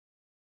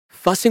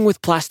fussing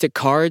with plastic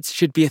cards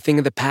should be a thing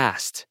of the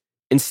past.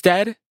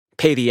 Instead,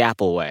 pay the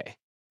Apple way.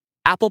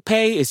 Apple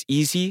Pay is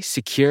easy,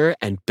 secure,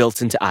 and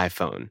built into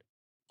iPhone.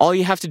 All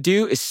you have to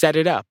do is set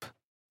it up.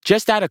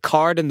 Just add a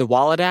card in the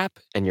Wallet app,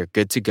 and you're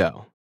good to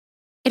go.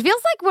 It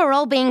feels like we're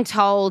all being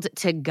told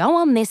to go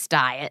on this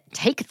diet,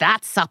 take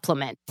that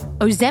supplement.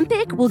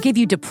 Ozempic will give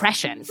you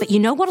depression, but you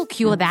know what'll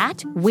cure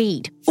that?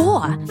 Weed.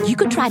 Or you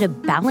could try to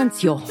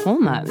balance your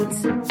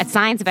hormones. At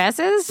Science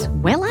Versus,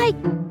 we're like,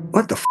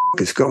 what the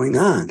is going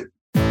on?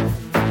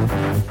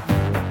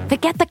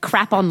 Forget the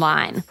crap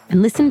online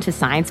and listen to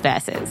Science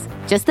Versus.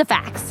 Just the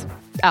facts.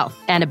 Oh,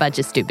 and a bunch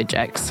of stupid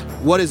jokes.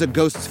 What is a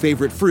ghost's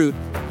favorite fruit?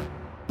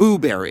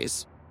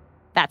 Blueberries.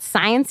 That's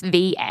Science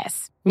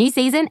VS. New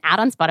season out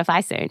on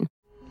Spotify soon.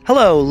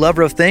 Hello,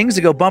 lover of things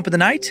that go bump in the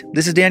night.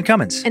 This is Dan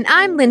Cummins. And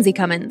I'm Lindsay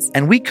Cummins.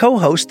 And we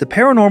co-host the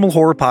paranormal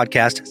horror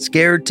podcast,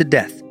 Scared to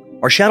Death.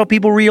 Are shadow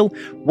people real?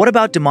 What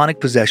about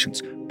demonic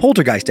possessions?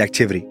 Poltergeist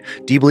activity?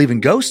 Do you believe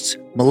in ghosts?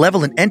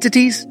 Malevolent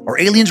entities? Are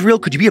aliens real?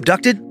 Could you be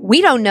abducted?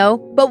 We don't know,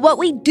 but what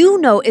we do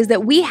know is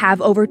that we have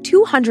over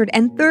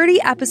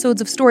 230 episodes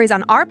of stories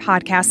on our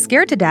podcast,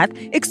 Scared to Death,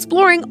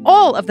 exploring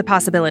all of the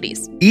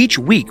possibilities. Each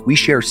week, we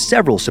share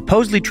several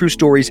supposedly true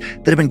stories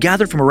that have been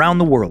gathered from around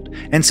the world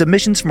and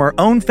submissions from our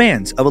own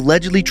fans of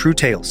allegedly true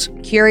tales.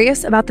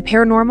 Curious about the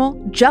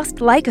paranormal? Just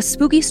like a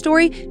spooky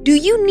story, do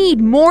you need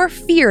more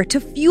fear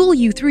to fuel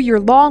you through your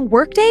long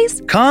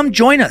workdays? Come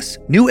join us.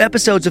 New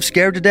episodes of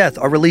Scared to Death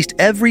are released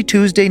every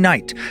Tuesday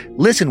night.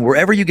 Listen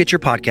wherever you get your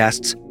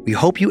podcasts. We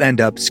hope you end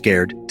up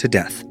scared to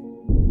death.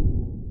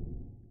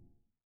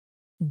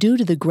 Due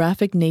to the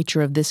graphic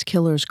nature of this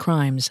killer's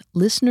crimes,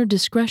 listener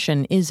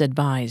discretion is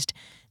advised.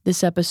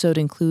 This episode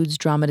includes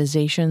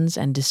dramatizations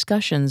and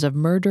discussions of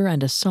murder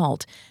and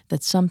assault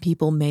that some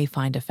people may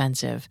find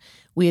offensive.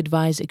 We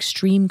advise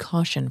extreme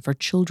caution for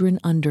children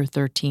under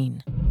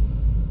 13.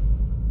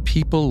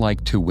 People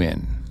like to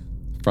win.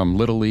 From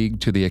Little League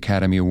to the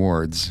Academy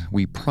Awards,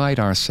 we pride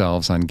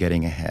ourselves on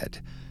getting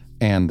ahead,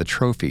 and the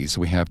trophies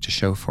we have to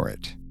show for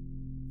it.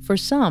 For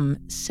some,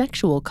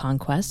 sexual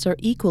conquests are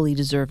equally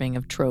deserving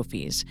of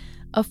trophies.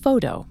 A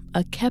photo,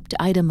 a kept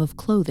item of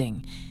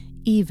clothing,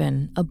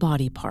 even a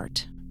body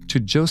part. To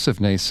Joseph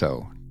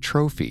Naso,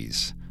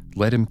 trophies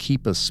let him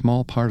keep a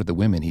small part of the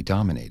women he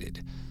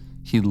dominated.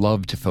 He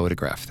loved to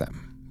photograph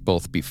them,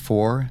 both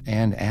before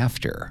and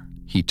after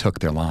he took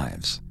their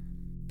lives.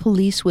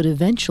 Police would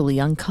eventually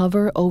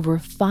uncover over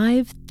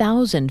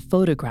 5,000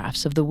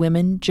 photographs of the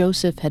women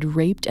Joseph had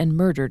raped and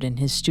murdered in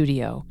his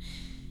studio.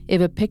 If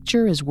a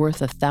picture is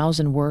worth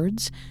 1,000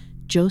 words,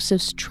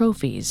 Joseph's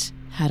trophies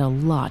had a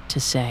lot to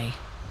say.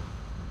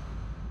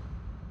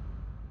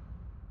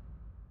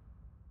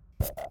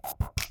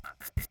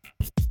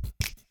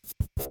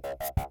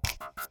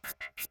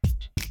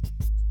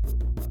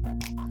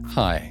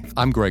 Hi,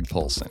 I'm Greg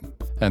Polson,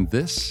 and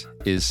this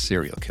is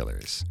Serial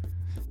Killers.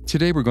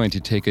 Today we're going to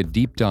take a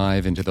deep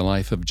dive into the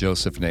life of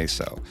Joseph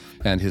Naso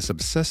and his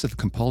obsessive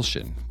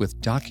compulsion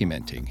with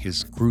documenting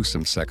his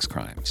gruesome sex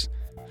crimes.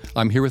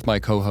 I'm here with my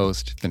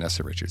co-host,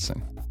 Vanessa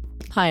Richardson.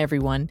 Hi,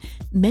 everyone.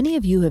 Many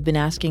of you have been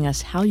asking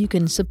us how you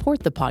can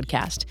support the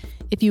podcast.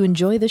 If you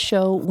enjoy the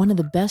show, one of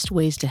the best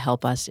ways to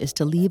help us is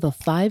to leave a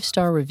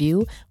 5-star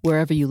review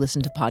wherever you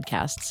listen to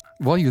podcasts.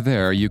 While you're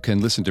there, you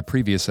can listen to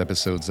previous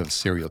episodes of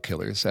Serial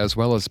Killers, as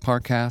well as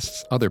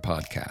Parcast's other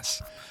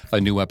podcasts. A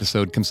new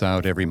episode comes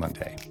out every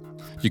Monday.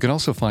 You can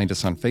also find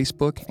us on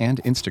Facebook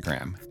and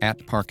Instagram at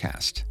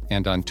Parcast,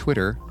 and on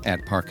Twitter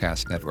at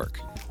Parcast Network,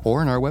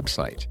 or on our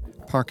website,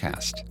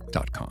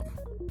 parcast.com.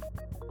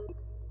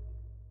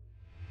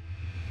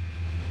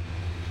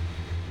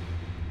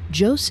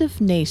 Joseph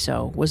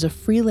Naso was a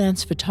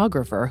freelance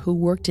photographer who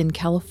worked in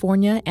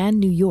California and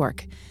New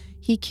York.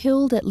 He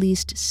killed at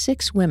least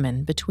 6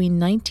 women between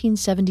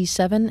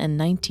 1977 and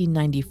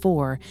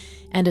 1994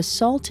 and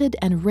assaulted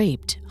and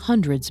raped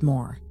hundreds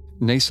more.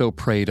 Naso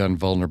preyed on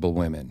vulnerable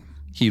women.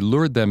 He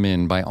lured them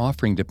in by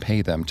offering to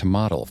pay them to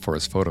model for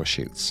his photo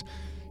shoots.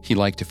 He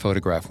liked to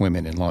photograph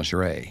women in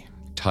lingerie,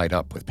 tied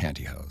up with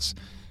pantyhose.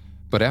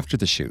 But after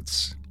the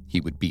shoots, he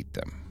would beat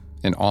them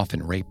and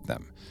often rape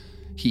them.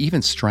 He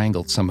even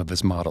strangled some of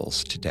his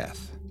models to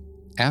death.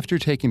 After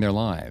taking their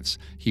lives,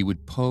 he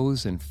would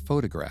pose and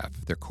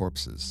photograph their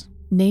corpses.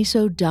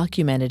 Naso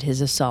documented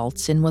his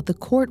assaults in what the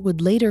court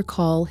would later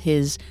call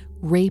his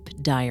rape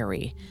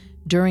diary.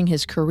 During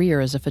his career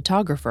as a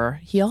photographer,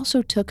 he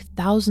also took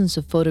thousands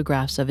of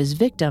photographs of his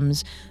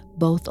victims,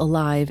 both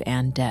alive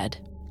and dead.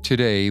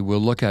 Today, we'll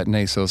look at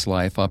Naso's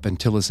life up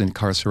until his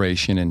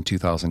incarceration in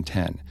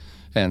 2010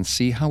 and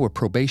see how a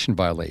probation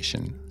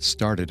violation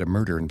started a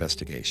murder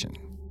investigation.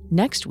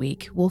 Next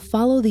week, we'll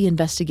follow the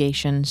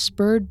investigation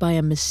spurred by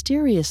a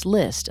mysterious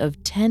list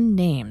of 10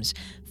 names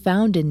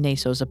found in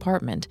Naso's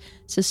apartment,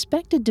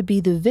 suspected to be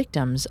the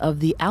victims of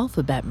the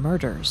Alphabet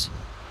murders.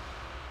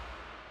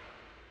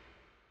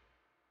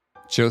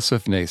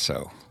 Joseph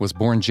Naso was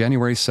born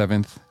January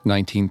 7,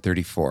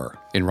 1934,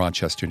 in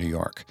Rochester, New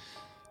York.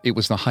 It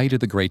was the height of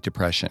the Great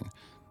Depression.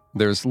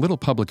 There's little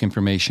public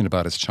information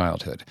about his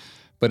childhood,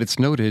 but it's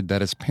noted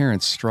that his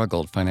parents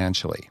struggled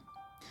financially.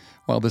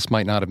 While this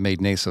might not have made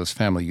Naso's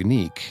family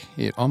unique,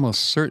 it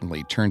almost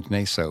certainly turned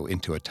Naso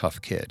into a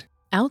tough kid.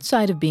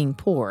 Outside of being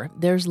poor,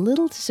 there's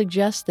little to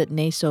suggest that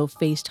Naso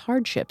faced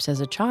hardships as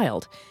a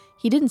child.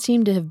 He didn't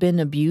seem to have been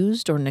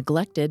abused or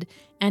neglected,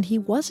 and he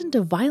wasn't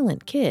a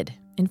violent kid.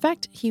 In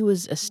fact, he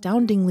was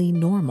astoundingly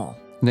normal.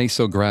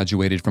 Naso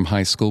graduated from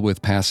high school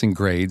with passing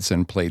grades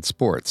and played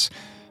sports,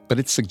 but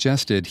it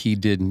suggested he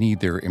did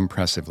neither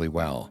impressively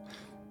well.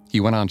 He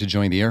went on to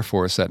join the Air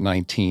Force at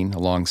 19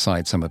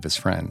 alongside some of his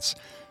friends.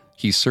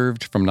 He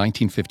served from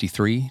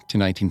 1953 to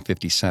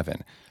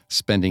 1957,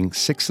 spending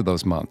 6 of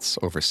those months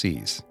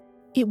overseas.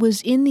 It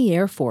was in the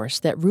Air Force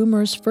that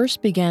rumors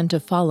first began to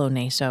follow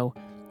Naso.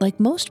 Like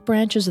most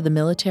branches of the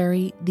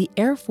military, the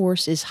Air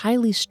Force is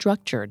highly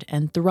structured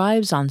and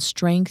thrives on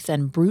strength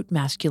and brute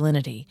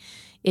masculinity.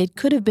 It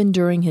could have been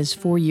during his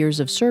 4 years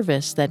of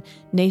service that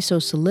Naso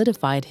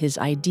solidified his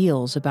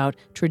ideals about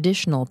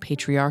traditional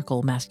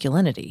patriarchal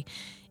masculinity.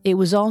 It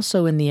was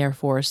also in the Air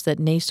Force that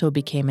Naso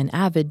became an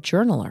avid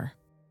journaler.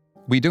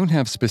 We don't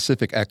have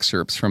specific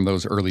excerpts from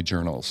those early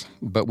journals,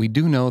 but we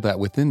do know that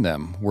within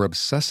them were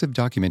obsessive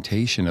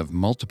documentation of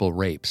multiple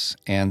rapes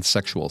and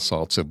sexual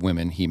assaults of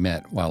women he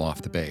met while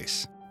off the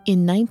base.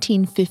 In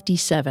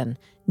 1957,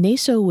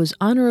 Naso was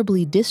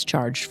honorably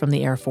discharged from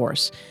the Air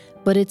Force,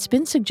 but it's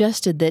been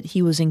suggested that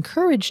he was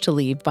encouraged to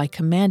leave by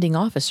commanding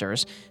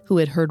officers who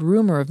had heard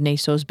rumor of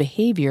Naso's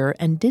behavior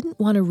and didn't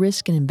want to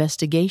risk an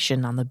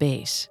investigation on the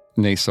base.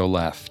 Naso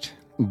left,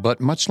 but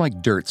much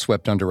like dirt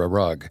swept under a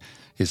rug,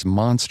 his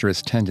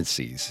monstrous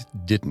tendencies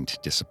didn't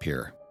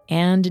disappear.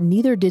 And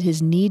neither did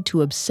his need to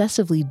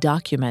obsessively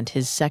document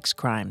his sex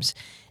crimes.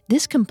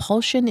 This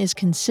compulsion is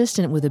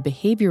consistent with a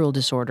behavioral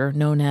disorder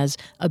known as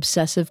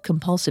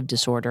obsessive-compulsive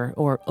disorder,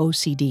 or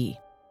OCD.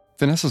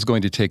 Vanessa's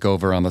going to take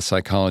over on the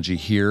psychology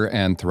here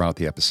and throughout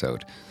the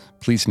episode.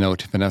 Please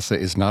note, Vanessa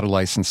is not a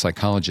licensed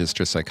psychologist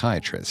or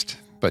psychiatrist,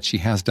 but she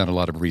has done a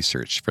lot of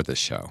research for this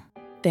show.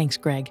 Thanks,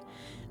 Greg.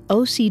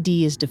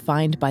 OCD is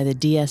defined by the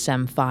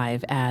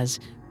DSM-5 as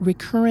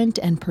recurrent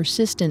and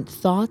persistent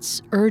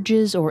thoughts,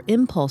 urges, or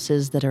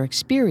impulses that are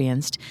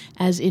experienced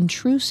as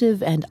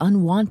intrusive and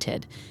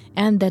unwanted,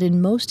 and that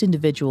in most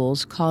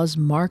individuals cause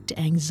marked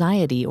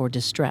anxiety or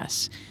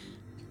distress.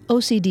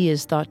 OCD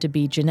is thought to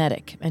be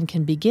genetic and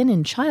can begin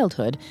in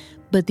childhood,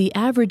 but the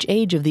average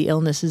age of the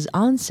illness's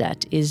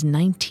onset is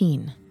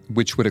 19.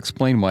 Which would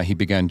explain why he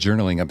began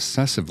journaling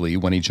obsessively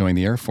when he joined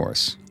the Air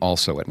Force,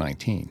 also at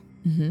 19.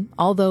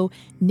 Although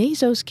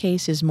Naso's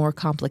case is more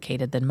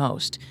complicated than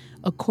most.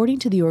 According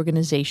to the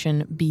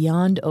organization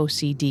Beyond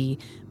OCD,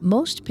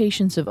 most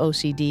patients of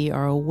OCD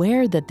are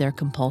aware that their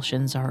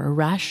compulsions are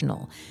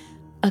irrational.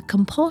 A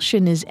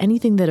compulsion is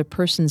anything that a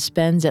person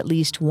spends at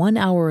least 1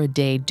 hour a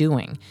day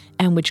doing,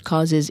 and which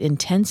causes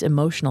intense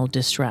emotional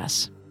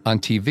distress. On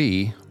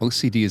TV,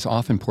 OCD is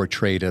often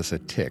portrayed as a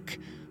tic,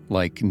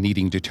 like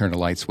needing to turn a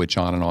light switch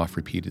on and off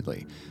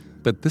repeatedly.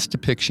 But this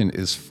depiction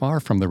is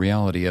far from the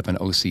reality of an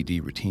OCD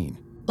routine.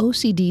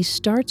 OCD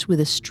starts with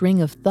a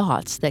string of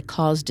thoughts that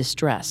cause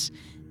distress.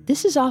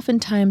 This is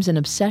oftentimes an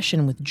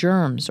obsession with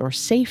germs or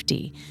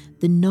safety,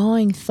 the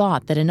gnawing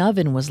thought that an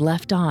oven was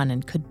left on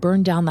and could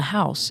burn down the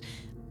house.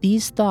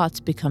 These thoughts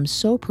become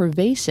so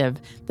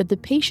pervasive that the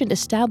patient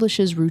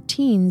establishes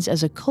routines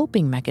as a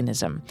coping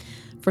mechanism.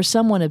 For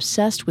someone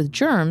obsessed with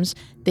germs,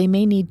 they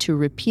may need to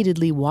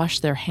repeatedly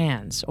wash their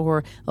hands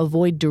or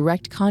avoid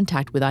direct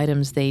contact with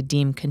items they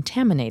deem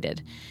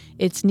contaminated.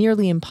 It's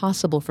nearly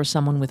impossible for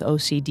someone with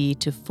OCD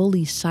to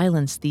fully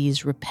silence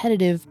these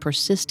repetitive,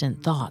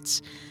 persistent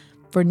thoughts.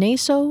 For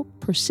Naso,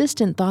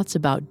 persistent thoughts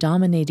about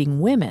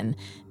dominating women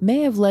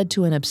may have led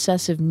to an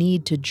obsessive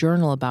need to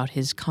journal about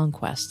his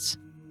conquests.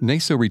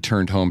 Naso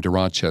returned home to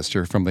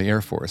Rochester from the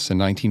Air Force in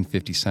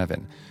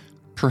 1957.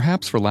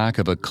 Perhaps for lack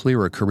of a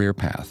clearer career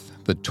path,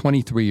 the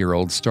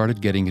 23-year-old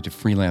started getting into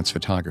freelance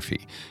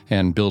photography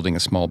and building a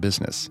small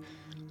business.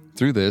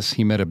 Through this,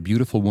 he met a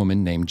beautiful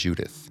woman named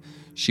Judith.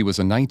 She was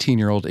a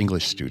 19-year-old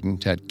English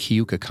student at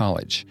Keuka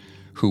College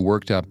who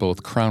worked at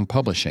both Crown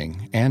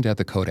Publishing and at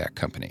the Kodak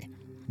Company.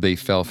 They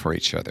fell for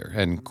each other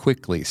and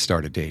quickly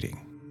started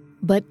dating.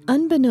 But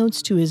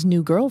unbeknownst to his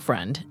new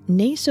girlfriend,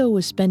 Naso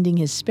was spending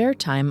his spare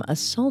time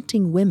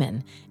assaulting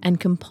women and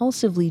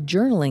compulsively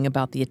journaling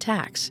about the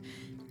attacks.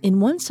 In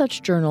one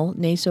such journal,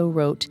 Naso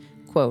wrote,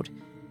 quote,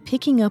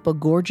 "Picking up a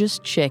gorgeous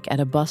chick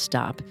at a bus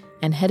stop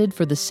and headed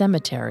for the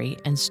cemetery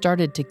and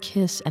started to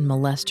kiss and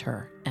molest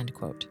her," end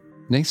quote.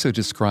 Naso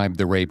described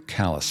the rape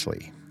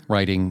callously,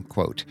 writing,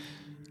 quote,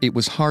 "It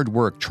was hard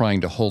work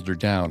trying to hold her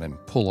down and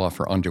pull off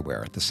her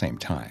underwear at the same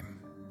time,"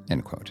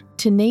 end quote.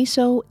 To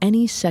Naso,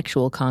 any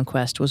sexual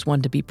conquest was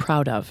one to be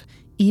proud of,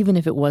 even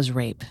if it was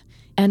rape.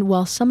 And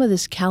while some of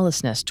this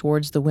callousness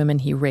towards the women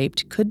he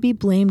raped could be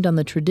blamed on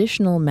the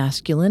traditional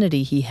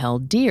masculinity he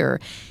held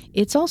dear,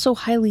 it's also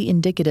highly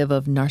indicative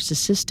of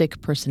narcissistic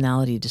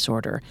personality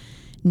disorder.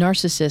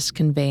 Narcissists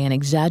convey an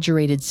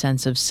exaggerated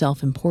sense of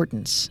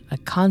self-importance, a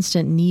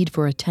constant need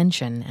for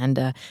attention, and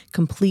a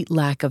complete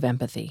lack of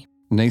empathy.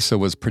 Naso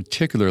was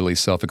particularly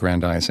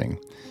self-aggrandizing.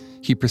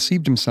 He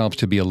perceived himself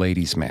to be a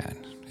ladies' man,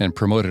 and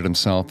promoted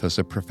himself as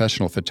a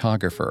professional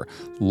photographer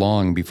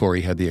long before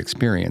he had the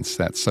experience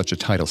that such a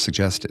title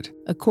suggested.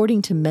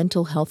 According to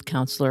mental health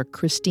counselor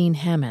Christine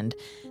Hammond,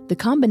 the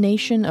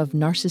combination of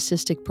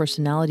narcissistic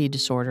personality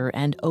disorder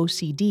and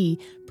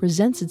OCD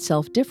presents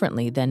itself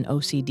differently than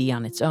OCD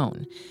on its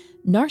own.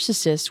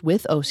 Narcissists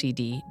with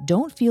OCD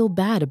don't feel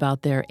bad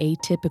about their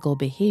atypical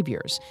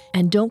behaviors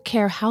and don't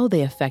care how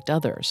they affect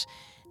others.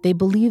 They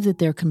believe that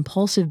their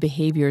compulsive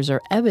behaviors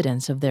are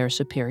evidence of their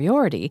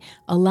superiority,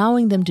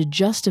 allowing them to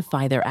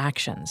justify their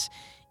actions.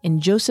 In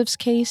Joseph's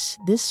case,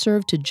 this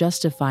served to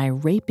justify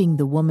raping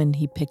the woman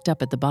he picked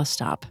up at the bus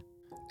stop.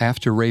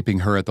 After raping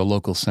her at the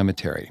local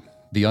cemetery,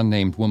 the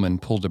unnamed woman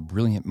pulled a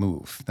brilliant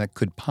move that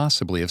could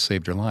possibly have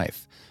saved her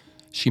life.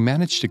 She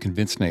managed to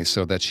convince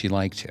Naso that she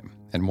liked him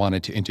and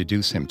wanted to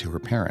introduce him to her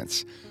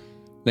parents.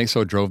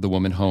 Naso drove the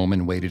woman home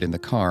and waited in the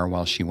car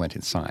while she went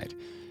inside,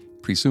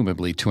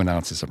 presumably to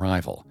announce his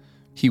arrival.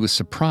 He was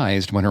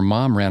surprised when her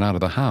mom ran out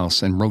of the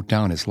house and wrote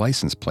down his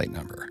license plate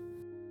number.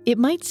 It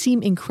might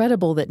seem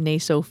incredible that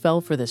Naso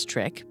fell for this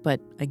trick, but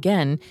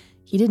again,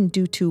 he didn't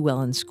do too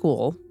well in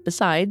school.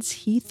 Besides,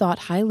 he thought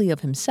highly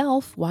of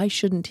himself. Why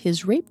shouldn't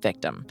his rape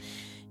victim?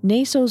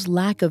 Naso's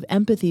lack of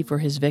empathy for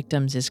his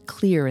victims is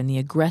clear in the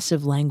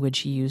aggressive language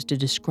he used to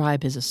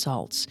describe his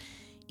assaults.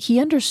 He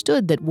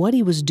understood that what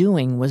he was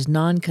doing was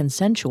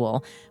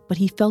non-consensual, but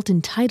he felt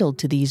entitled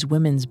to these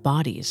women's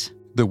bodies.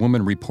 The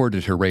woman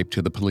reported her rape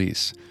to the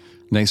police.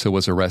 Naso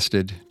was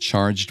arrested,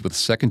 charged with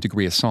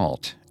second-degree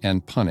assault,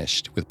 and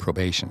punished with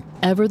probation.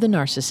 Ever the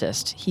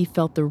narcissist, he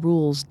felt the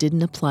rules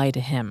didn't apply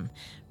to him.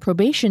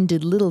 Probation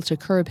did little to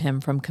curb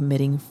him from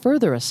committing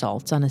further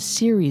assaults on a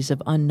series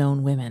of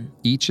unknown women.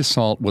 Each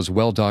assault was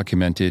well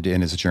documented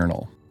in his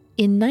journal.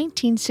 In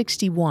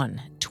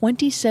 1961,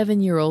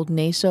 27-year-old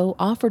Naso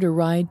offered a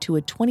ride to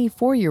a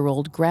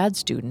 24-year-old grad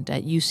student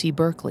at UC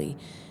Berkeley.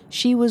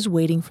 She was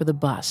waiting for the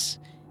bus.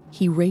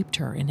 He raped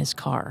her in his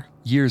car.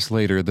 Years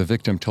later, the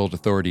victim told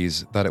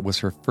authorities that it was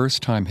her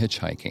first time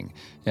hitchhiking,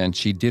 and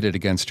she did it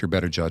against her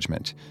better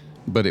judgment.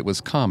 But it was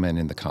common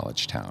in the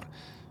college town.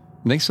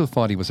 Naso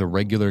thought he was a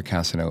regular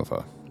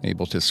Casanova,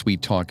 able to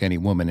sweet-talk any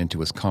woman into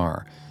his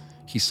car.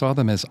 He saw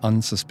them as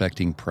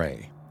unsuspecting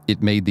prey.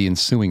 It made the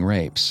ensuing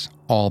rapes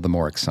all the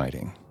more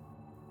exciting.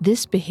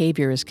 This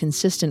behavior is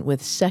consistent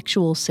with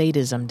sexual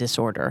sadism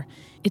disorder.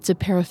 It's a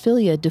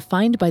paraphilia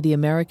defined by the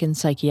American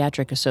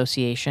Psychiatric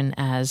Association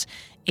as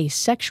a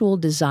sexual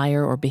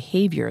desire or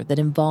behavior that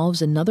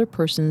involves another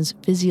person's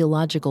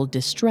physiological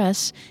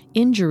distress,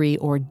 injury,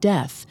 or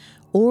death,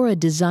 or a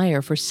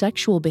desire for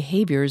sexual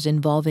behaviors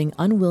involving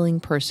unwilling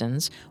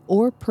persons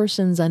or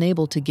persons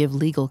unable to give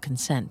legal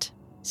consent.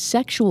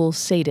 Sexual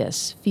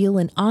sadists feel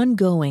an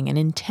ongoing and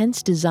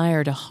intense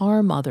desire to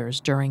harm others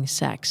during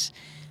sex.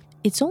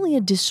 It's only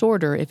a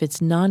disorder if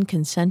it's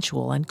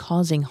non-consensual and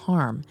causing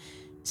harm.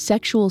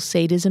 Sexual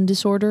sadism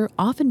disorder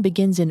often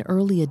begins in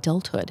early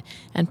adulthood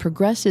and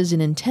progresses in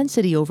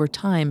intensity over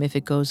time if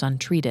it goes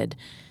untreated.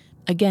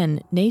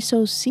 Again,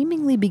 Naso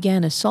seemingly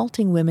began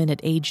assaulting women at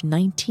age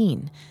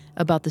 19,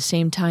 about the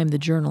same time the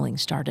journaling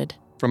started.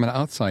 From an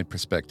outside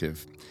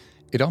perspective,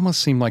 it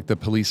almost seemed like the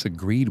police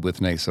agreed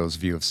with Naso's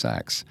view of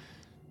sex.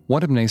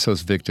 One of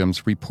Naso's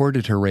victims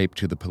reported her rape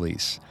to the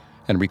police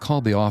and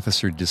recalled the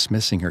officer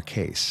dismissing her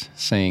case,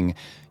 saying,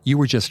 "You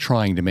were just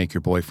trying to make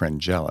your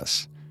boyfriend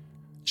jealous."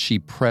 She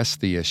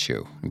pressed the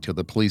issue until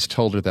the police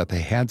told her that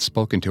they had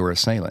spoken to her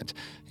assailant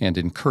and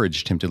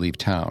encouraged him to leave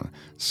town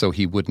so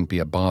he wouldn't be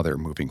a bother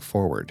moving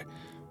forward.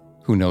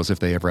 Who knows if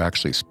they ever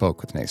actually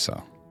spoke with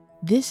Naso.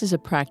 This is a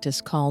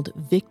practice called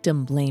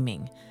victim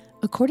blaming.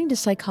 According to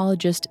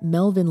psychologist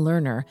Melvin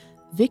Lerner,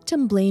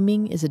 victim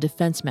blaming is a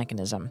defense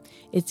mechanism.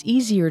 It's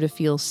easier to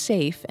feel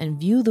safe and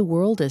view the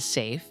world as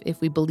safe if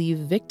we believe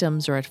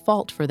victims are at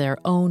fault for their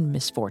own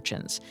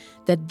misfortunes,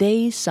 that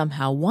they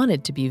somehow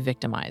wanted to be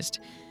victimized.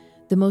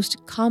 The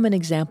most common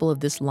example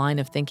of this line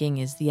of thinking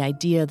is the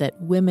idea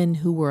that women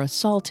who were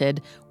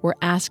assaulted were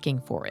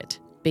asking for it,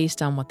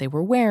 based on what they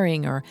were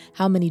wearing or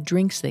how many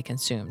drinks they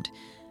consumed.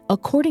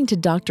 According to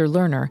Dr.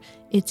 Lerner,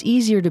 it's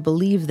easier to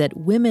believe that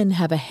women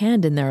have a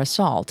hand in their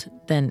assault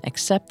than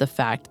accept the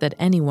fact that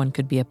anyone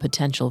could be a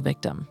potential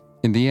victim.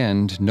 In the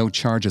end, no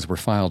charges were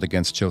filed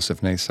against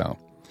Joseph Naso.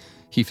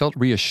 He felt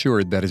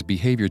reassured that his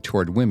behavior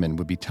toward women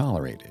would be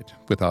tolerated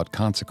without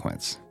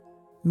consequence.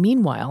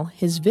 Meanwhile,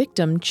 his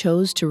victim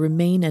chose to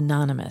remain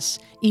anonymous.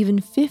 Even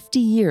 50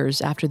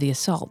 years after the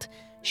assault,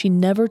 she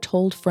never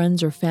told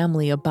friends or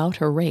family about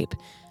her rape.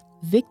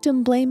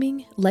 Victim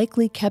blaming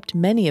likely kept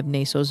many of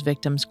Naso's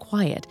victims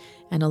quiet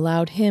and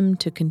allowed him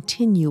to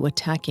continue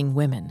attacking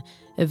women,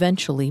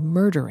 eventually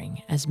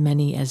murdering as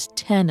many as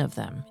 10 of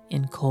them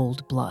in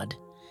cold blood.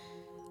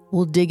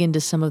 We'll dig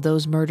into some of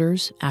those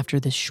murders after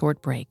this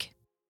short break.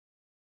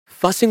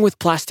 Fussing with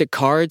plastic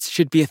cards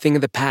should be a thing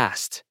of the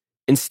past.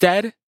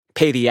 Instead,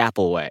 pay the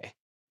Apple way.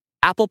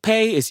 Apple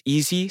Pay is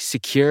easy,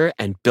 secure,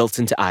 and built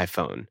into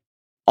iPhone.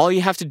 All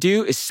you have to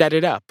do is set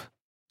it up.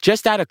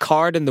 Just add a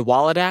card in the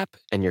Wallet app,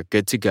 and you're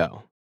good to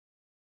go.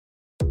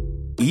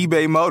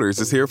 eBay Motors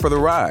is here for the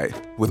ride.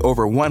 With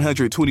over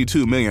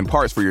 122 million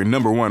parts for your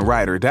number one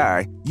ride or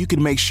die, you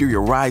can make sure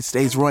your ride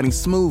stays running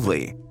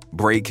smoothly.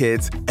 Brake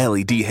kits,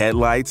 LED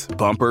headlights,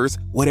 bumpers,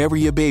 whatever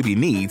your baby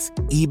needs,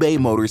 eBay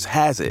Motors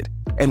has it.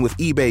 And with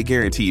eBay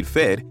Guaranteed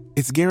Fit,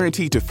 it's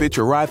guaranteed to fit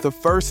your ride the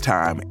first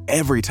time,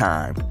 every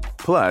time.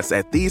 Plus,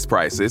 at these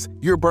prices,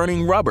 you're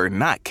burning rubber,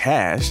 not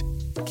cash.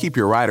 Keep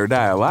your ride or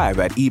die alive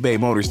at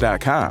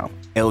ebaymotors.com.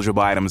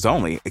 Eligible items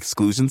only.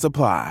 Exclusions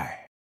apply.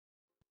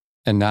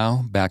 And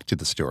now, back to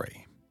the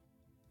story.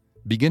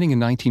 Beginning in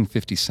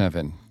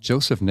 1957,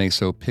 Joseph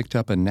Naso picked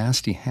up a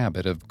nasty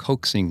habit of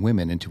coaxing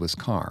women into his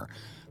car,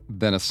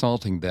 then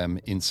assaulting them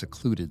in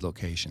secluded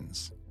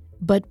locations.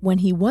 But when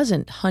he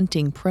wasn't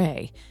hunting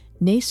prey,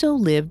 Naso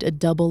lived a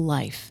double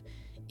life.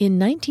 In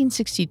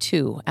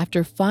 1962,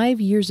 after 5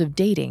 years of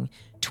dating,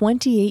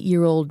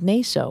 28-year-old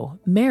Naso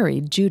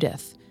married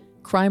Judith.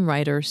 Crime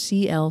writer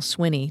C.L.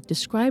 Swinney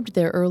described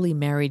their early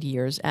married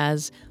years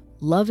as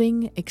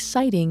loving,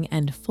 exciting,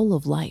 and full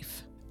of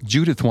life.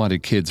 Judith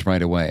wanted kids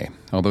right away,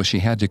 although she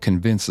had to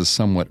convince a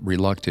somewhat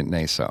reluctant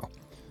Naso.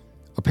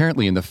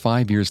 Apparently, in the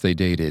 5 years they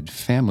dated,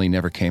 family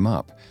never came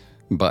up.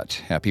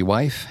 But happy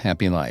wife,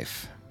 happy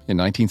life. In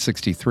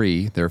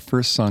 1963, their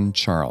first son,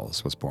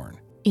 Charles, was born.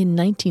 In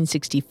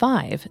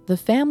 1965, the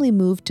family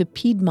moved to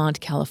Piedmont,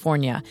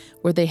 California,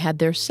 where they had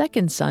their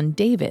second son,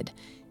 David.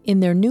 In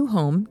their new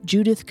home,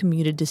 Judith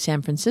commuted to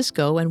San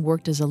Francisco and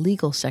worked as a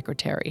legal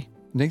secretary.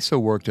 Naso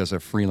worked as a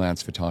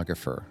freelance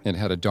photographer and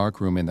had a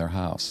darkroom in their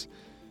house.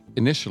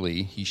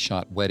 Initially, he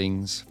shot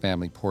weddings,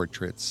 family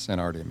portraits, and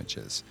art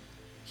images.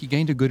 He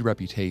gained a good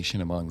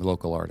reputation among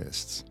local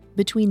artists.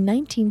 Between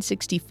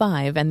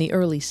 1965 and the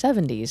early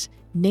 70s,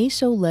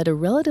 Naso led a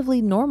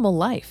relatively normal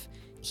life.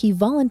 He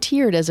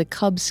volunteered as a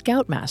Cub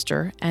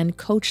Scoutmaster and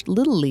coached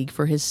Little League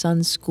for his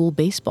son's school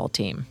baseball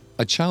team.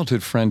 A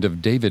childhood friend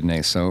of David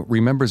Naso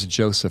remembers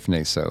Joseph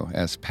Naso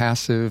as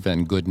passive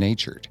and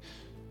good-natured.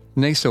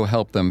 Naso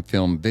helped them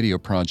film video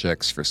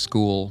projects for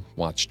school,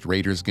 watched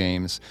Raiders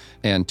games,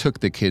 and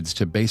took the kids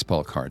to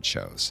baseball card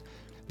shows.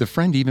 The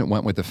friend even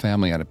went with the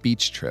family on a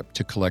beach trip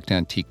to collect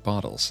antique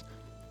bottles.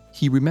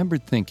 He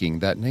remembered thinking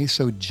that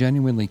Naso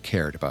genuinely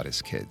cared about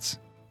his kids.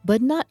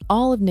 But not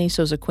all of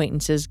Naso's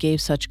acquaintances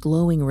gave such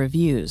glowing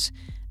reviews.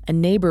 A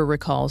neighbor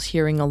recalls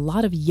hearing a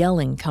lot of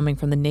yelling coming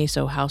from the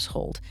Naso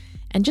household.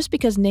 And just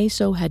because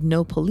Naso had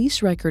no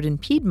police record in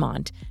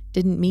Piedmont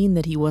didn't mean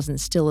that he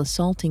wasn't still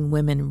assaulting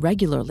women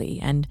regularly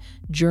and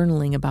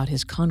journaling about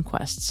his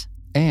conquests.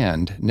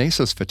 And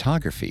Naso's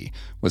photography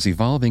was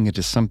evolving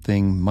into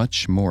something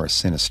much more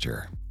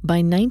sinister. By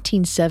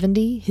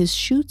 1970, his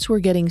shoots were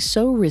getting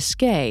so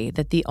risque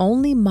that the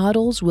only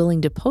models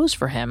willing to pose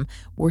for him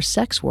were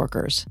sex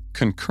workers.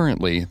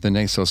 Concurrently, the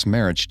Nasos'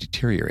 marriage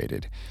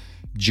deteriorated.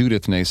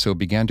 Judith Naso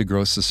began to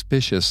grow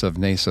suspicious of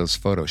Naso's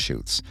photo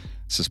shoots,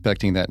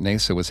 suspecting that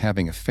Naso was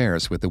having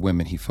affairs with the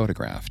women he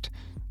photographed.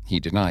 He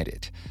denied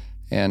it,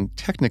 and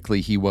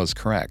technically he was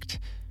correct.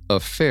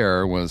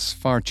 Affair was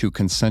far too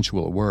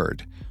consensual a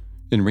word.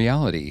 In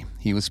reality,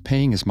 he was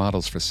paying his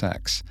models for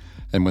sex,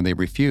 and when they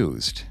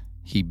refused,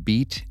 he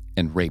beat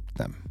and raped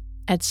them.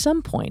 At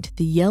some point,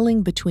 the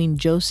yelling between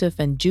Joseph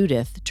and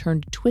Judith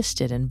turned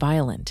twisted and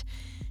violent.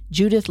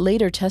 Judith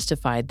later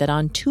testified that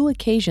on 2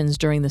 occasions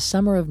during the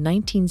summer of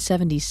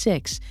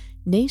 1976,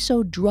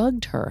 Naso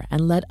drugged her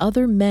and let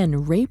other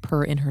men rape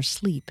her in her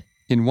sleep.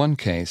 In one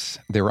case,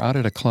 they were out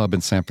at a club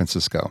in San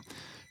Francisco,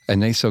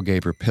 and Naso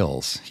gave her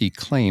pills he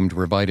claimed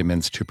were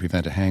vitamins to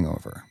prevent a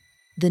hangover.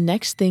 The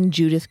next thing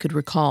Judith could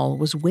recall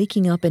was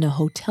waking up in a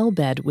hotel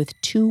bed with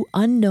 2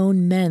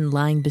 unknown men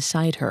lying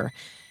beside her.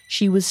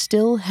 She was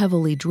still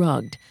heavily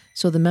drugged,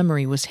 so the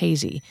memory was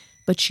hazy,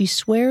 but she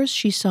swears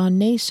she saw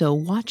Naso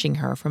watching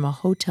her from a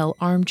hotel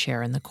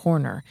armchair in the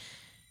corner.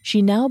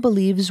 She now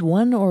believes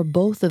one or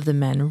both of the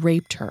men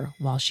raped her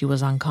while she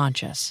was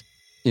unconscious.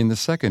 In the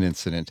second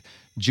incident,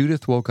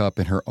 Judith woke up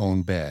in her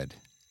own bed,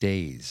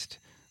 dazed,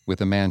 with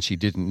a man she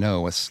didn't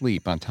know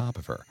asleep on top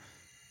of her.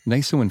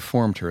 Naso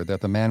informed her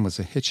that the man was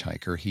a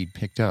hitchhiker he'd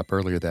picked up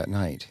earlier that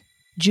night.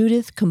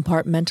 Judith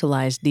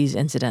compartmentalized these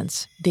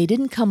incidents. They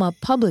didn't come up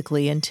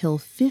publicly until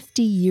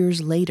 50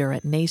 years later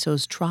at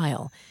Naso's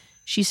trial.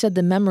 She said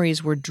the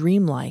memories were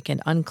dreamlike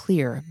and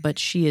unclear, but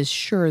she is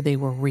sure they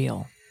were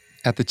real.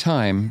 At the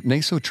time,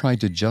 Naso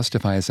tried to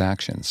justify his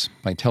actions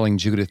by telling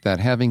Judith that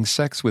having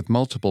sex with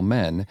multiple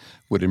men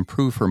would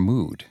improve her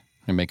mood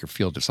and make her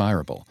feel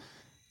desirable.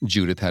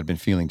 Judith had been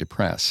feeling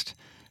depressed,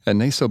 and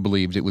Naso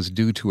believed it was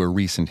due to a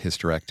recent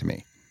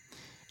hysterectomy.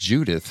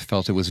 Judith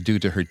felt it was due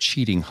to her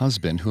cheating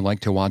husband who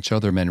liked to watch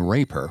other men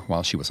rape her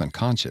while she was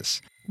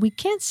unconscious. We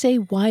can't say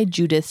why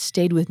Judith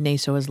stayed with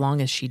Naso as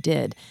long as she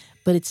did,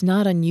 but it's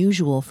not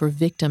unusual for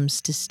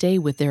victims to stay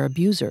with their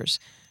abusers.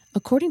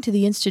 According to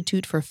the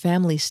Institute for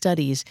Family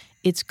Studies,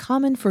 it's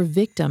common for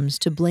victims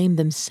to blame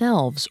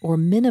themselves or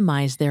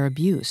minimize their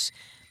abuse.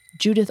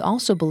 Judith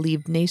also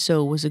believed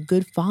Naso was a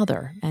good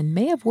father and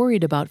may have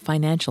worried about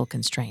financial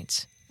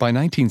constraints. By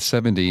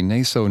 1970,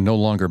 Naso no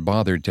longer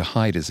bothered to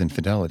hide his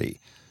infidelity.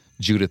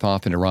 Judith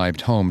often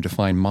arrived home to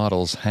find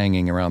models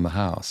hanging around the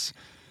house.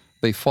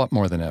 They fought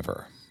more than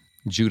ever.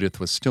 Judith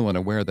was still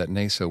unaware that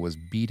Naso was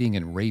beating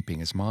and raping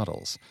his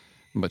models,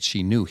 but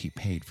she knew he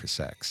paid for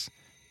sex.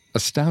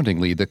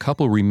 Astoundingly, the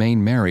couple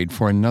remained married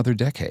for another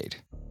decade.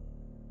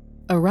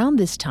 Around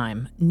this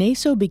time,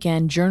 Naso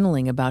began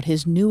journaling about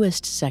his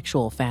newest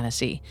sexual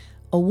fantasy,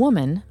 a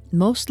woman,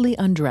 mostly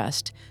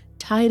undressed,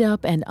 tied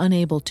up and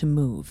unable to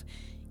move.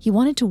 He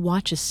wanted to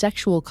watch a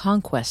sexual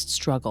conquest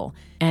struggle,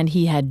 and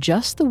he had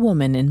just the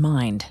woman in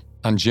mind.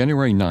 On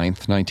January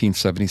 9th,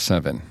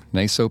 1977,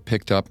 Naso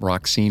picked up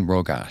Roxine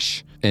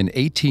Rogash, an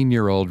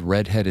 18-year-old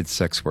red-headed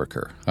sex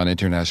worker on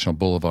International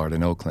Boulevard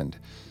in Oakland.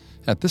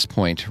 At this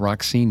point,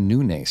 Roxine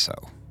knew Naso.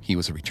 He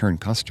was a return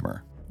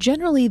customer.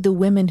 Generally, the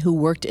women who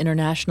worked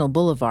International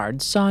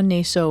Boulevard saw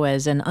Naso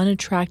as an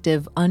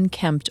unattractive,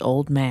 unkempt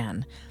old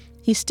man.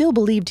 He still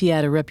believed he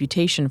had a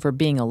reputation for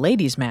being a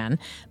ladies' man,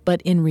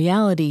 but in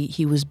reality,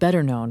 he was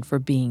better known for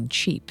being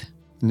cheap.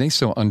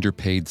 Naso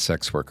underpaid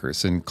sex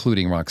workers,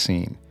 including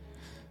Roxine.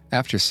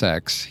 After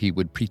sex, he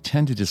would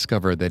pretend to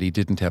discover that he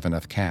didn't have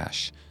enough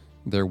cash.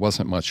 There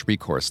wasn't much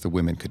recourse the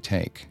women could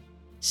take.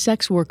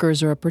 Sex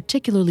workers are a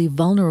particularly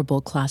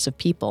vulnerable class of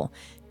people.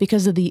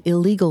 Because of the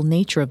illegal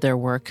nature of their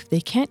work,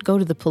 they can't go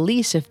to the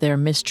police if they're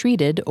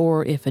mistreated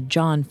or if a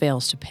John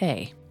fails to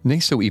pay.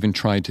 Naso even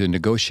tried to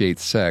negotiate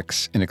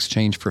sex in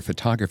exchange for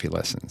photography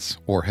lessons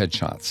or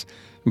headshots,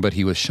 but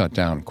he was shut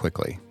down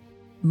quickly.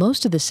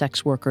 Most of the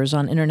sex workers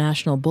on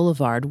International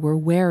Boulevard were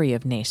wary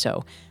of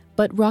Naso,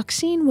 but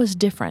Roxine was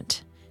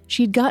different.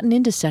 She'd gotten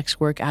into sex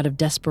work out of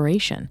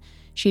desperation.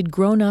 She'd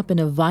grown up in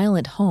a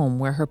violent home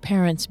where her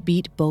parents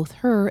beat both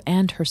her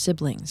and her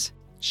siblings.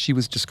 She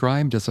was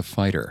described as a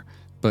fighter,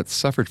 but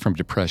suffered from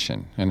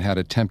depression and had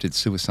attempted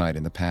suicide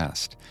in the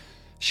past.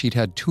 She'd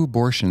had 2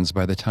 abortions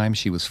by the time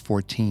she was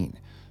 14,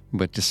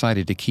 but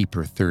decided to keep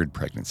her 3rd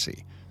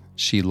pregnancy.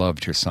 She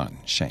loved her son,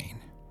 Shane.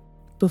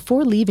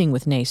 Before leaving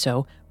with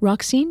Naso,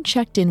 Roxine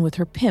checked in with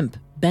her pimp,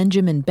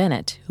 Benjamin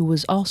Bennett, who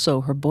was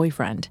also her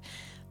boyfriend.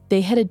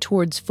 They headed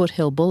towards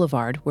Foothill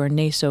Boulevard, where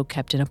Naso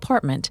kept an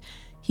apartment.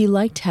 He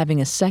liked having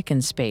a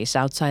second space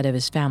outside of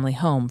his family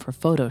home for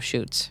photo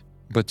shoots.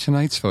 But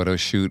tonight's photo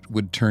shoot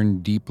would turn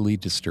deeply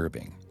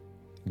disturbing.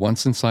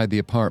 Once inside the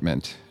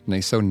apartment,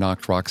 Naso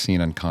knocked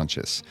Roxine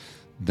unconscious,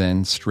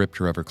 then stripped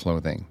her of her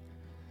clothing.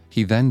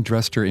 He then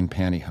dressed her in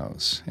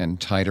pantyhose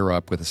and tied her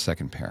up with a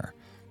second pair.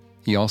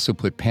 He also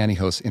put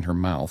pantyhose in her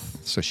mouth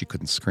so she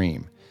couldn't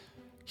scream.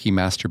 He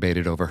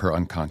masturbated over her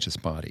unconscious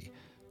body,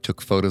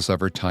 took photos of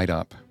her tied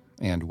up,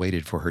 and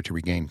waited for her to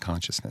regain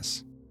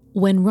consciousness.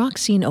 When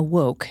Roxine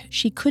awoke,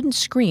 she couldn't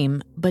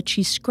scream, but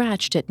she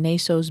scratched at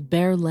Naso's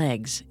bare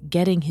legs,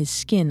 getting his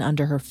skin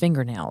under her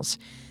fingernails.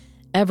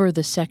 Ever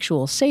the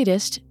sexual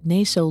sadist,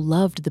 Naso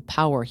loved the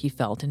power he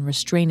felt in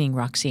restraining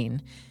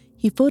Roxine.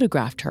 He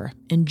photographed her,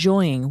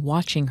 enjoying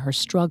watching her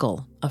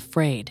struggle,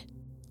 afraid.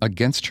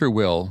 Against her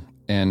will,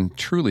 and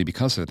truly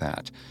because of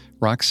that,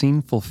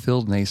 Roxine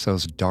fulfilled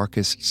Naso's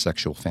darkest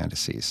sexual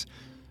fantasies.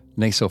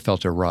 Naso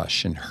felt a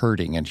rush in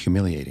hurting and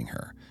humiliating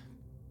her.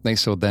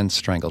 Naso then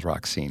strangled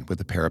Roxine with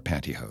a pair of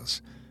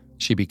pantyhose.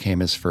 She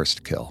became his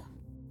first kill.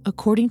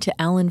 According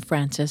to Alan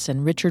Francis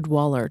and Richard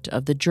Wallert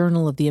of the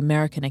Journal of the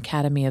American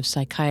Academy of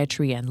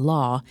Psychiatry and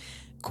Law,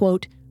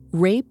 quote,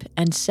 rape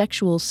and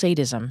sexual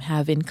sadism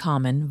have in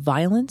common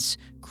violence,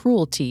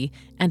 cruelty,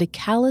 and a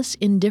callous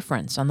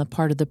indifference on the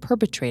part of the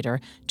perpetrator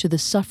to the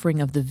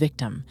suffering of the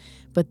victim,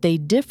 but they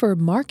differ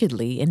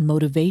markedly in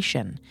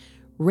motivation.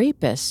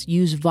 Rapists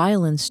use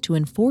violence to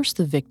enforce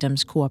the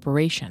victim's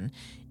cooperation,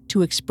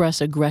 to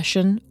express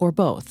aggression, or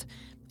both.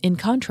 In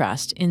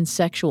contrast, in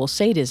sexual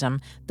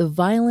sadism, the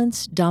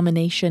violence,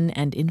 domination,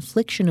 and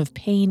infliction of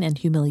pain and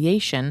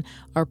humiliation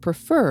are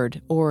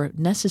preferred or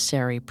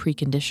necessary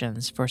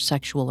preconditions for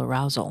sexual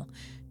arousal.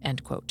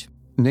 End quote.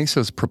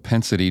 Naso's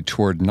propensity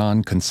toward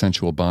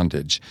non-consensual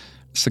bondage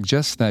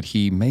suggests that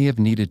he may have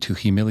needed to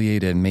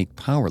humiliate and make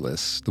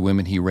powerless the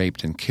women he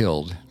raped and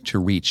killed to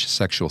reach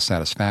sexual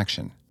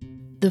satisfaction.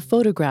 The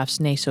photographs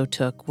Naso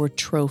took were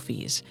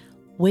trophies,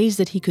 ways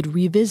that he could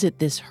revisit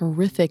this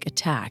horrific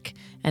attack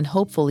and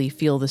hopefully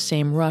feel the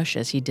same rush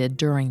as he did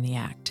during the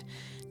act.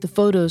 The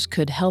photos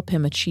could help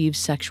him achieve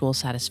sexual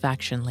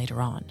satisfaction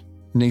later on.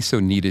 Naso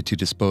needed to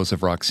dispose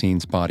of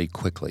Roxine's body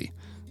quickly.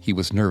 He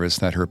was nervous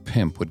that her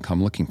pimp would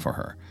come looking for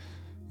her.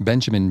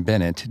 Benjamin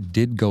Bennett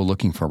did go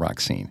looking for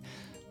Roxine,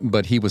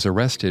 but he was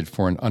arrested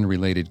for an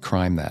unrelated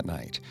crime that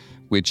night,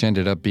 which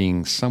ended up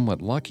being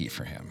somewhat lucky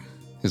for him.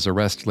 His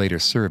arrest later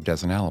served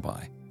as an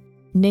alibi.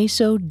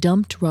 Naso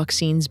dumped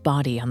Roxine's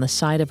body on the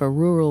side of a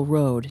rural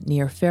road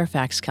near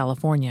Fairfax,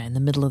 California, in the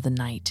middle of the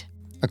night.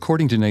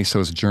 According to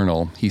Naso's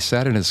journal, he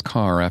sat in his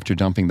car after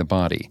dumping the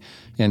body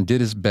and did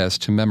his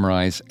best to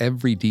memorize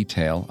every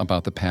detail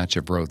about the patch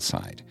of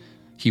roadside.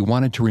 He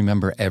wanted to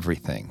remember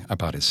everything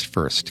about his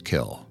first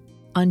kill.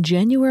 On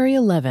January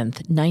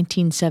 11th,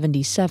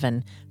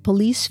 1977,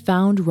 police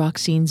found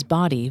Roxine's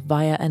body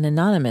via an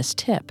anonymous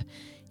tip.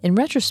 In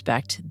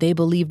retrospect, they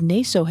believed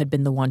Naso had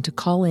been the one to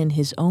call in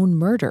his own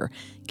murder,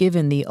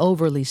 given the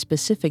overly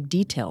specific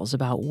details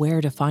about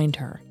where to find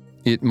her.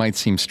 It might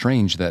seem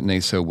strange that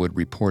Naso would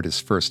report his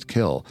first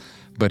kill,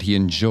 but he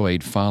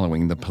enjoyed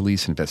following the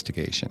police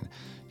investigation.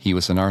 He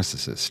was a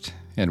narcissist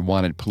and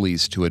wanted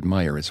police to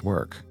admire his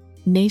work.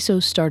 Naso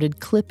started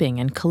clipping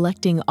and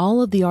collecting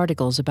all of the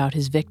articles about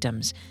his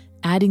victims,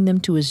 adding them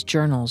to his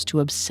journals to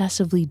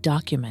obsessively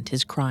document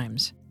his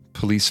crimes.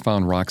 Police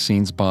found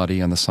Roxine's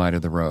body on the side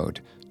of the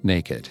road,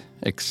 naked,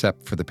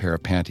 except for the pair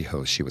of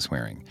pantyhose she was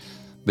wearing.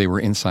 They were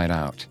inside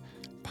out,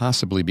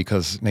 possibly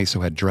because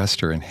Naso had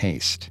dressed her in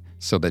haste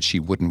so that she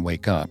wouldn't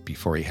wake up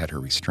before he had her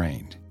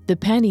restrained. The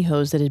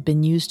pantyhose that had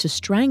been used to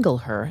strangle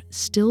her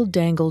still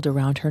dangled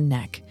around her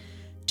neck.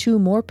 2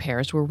 more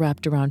pairs were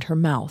wrapped around her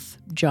mouth,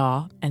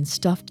 jaw, and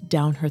stuffed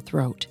down her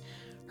throat.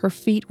 Her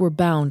feet were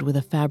bound with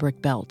a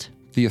fabric belt.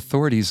 The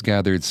authorities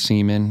gathered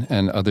semen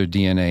and other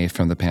DNA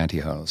from the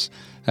pantyhose,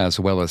 as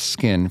well as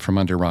skin from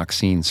under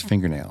Roxine's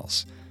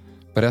fingernails.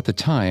 But at the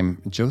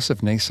time,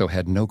 Joseph Naso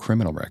had no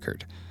criminal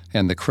record,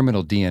 and the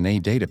criminal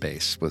DNA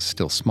database was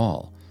still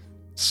small.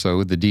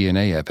 So the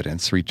DNA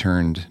evidence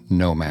returned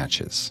no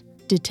matches.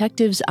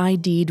 Detectives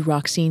ID'd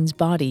Roxine's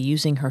body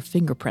using her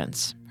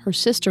fingerprints. Her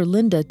sister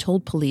Linda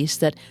told police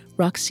that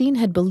Roxine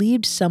had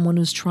believed someone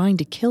was trying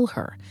to kill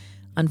her.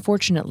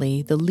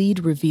 Unfortunately, the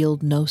lead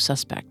revealed no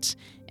suspects,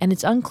 and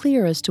it's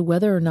unclear as to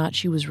whether or not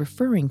she was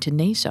referring to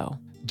Naso.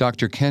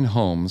 Dr. Ken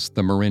Holmes,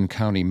 the Marin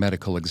County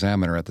medical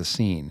examiner at the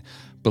scene,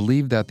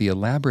 believed that the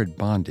elaborate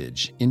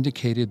bondage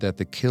indicated that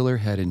the killer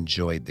had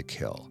enjoyed the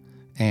kill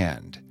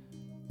and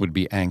would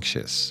be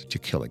anxious to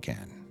kill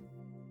again.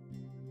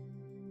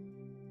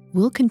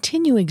 We'll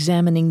continue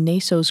examining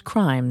Naso's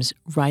crimes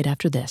right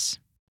after this.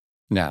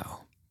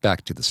 Now,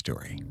 back to the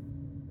story.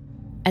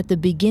 At the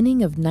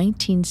beginning of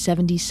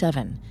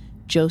 1977,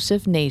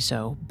 Joseph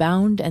Naso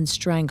bound and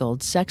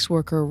strangled sex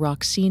worker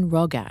Roxine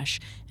Rogash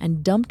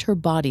and dumped her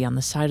body on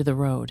the side of the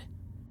road.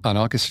 On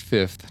August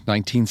 5th,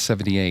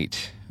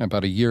 1978,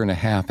 about a year and a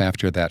half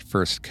after that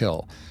first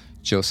kill,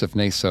 Joseph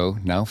Naso,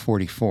 now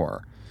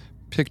 44,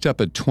 picked up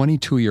a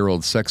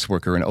 22-year-old sex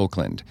worker in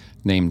Oakland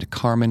named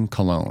Carmen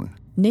Colon.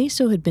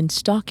 Naso had been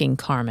stalking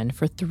Carmen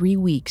for 3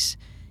 weeks.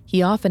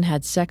 He often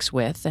had sex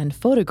with and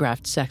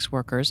photographed sex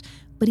workers,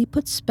 but he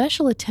put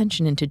special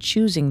attention into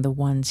choosing the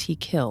ones he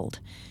killed.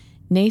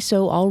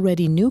 Naso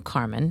already knew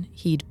Carmen.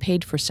 He'd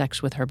paid for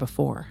sex with her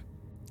before.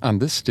 On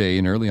this day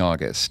in early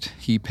August,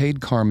 he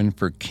paid Carmen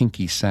for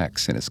kinky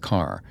sex in his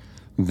car,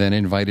 then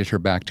invited her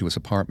back to his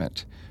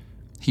apartment.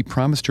 He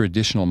promised her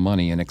additional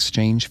money in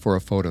exchange for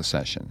a photo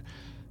session.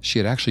 She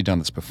had actually done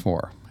this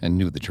before and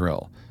knew the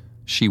drill.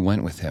 She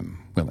went with him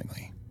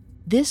willingly.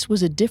 This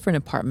was a different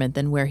apartment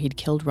than where he'd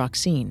killed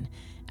Roxine.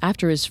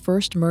 After his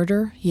first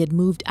murder, he had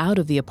moved out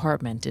of the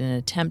apartment in an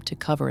attempt to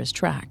cover his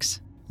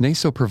tracks.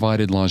 Naso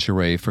provided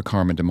lingerie for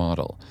Carmen to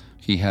model.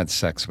 He had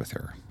sex with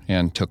her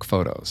and took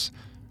photos.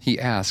 He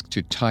asked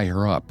to tie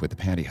her up with the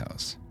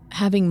pantyhose.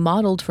 Having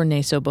modeled for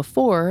Naso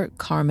before,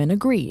 Carmen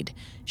agreed.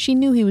 She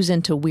knew he was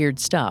into weird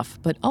stuff,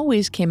 but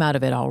always came out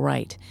of it all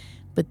right.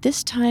 But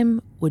this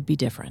time would be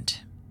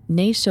different.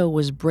 Naso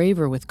was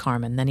braver with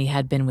Carmen than he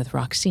had been with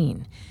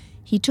Roxine.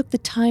 He took the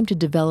time to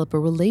develop a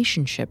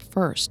relationship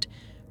first.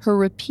 Her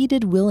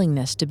repeated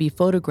willingness to be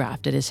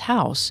photographed at his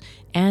house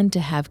and to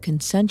have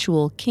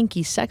consensual,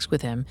 kinky sex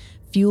with him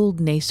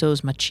fueled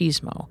Naso's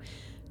machismo.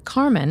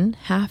 Carmen,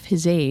 half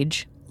his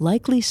age,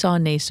 likely saw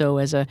Naso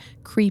as a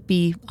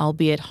creepy,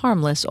 albeit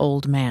harmless,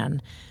 old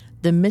man.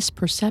 The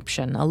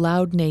misperception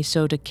allowed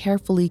Naso to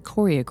carefully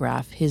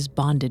choreograph his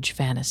bondage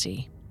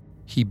fantasy.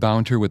 He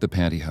bound her with the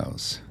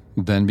pantyhose,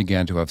 then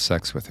began to have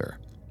sex with her.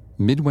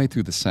 Midway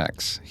through the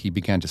sex, he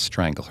began to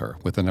strangle her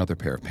with another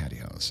pair of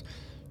pantyhose.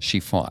 She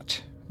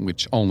fought,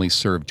 which only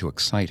served to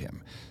excite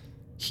him.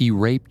 He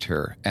raped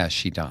her as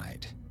she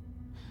died.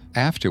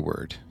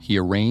 Afterward, he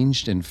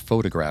arranged and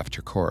photographed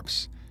her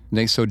corpse.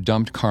 Naso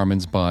dumped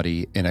Carmen's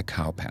body in a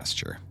cow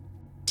pasture.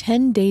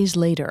 10 days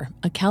later,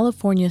 a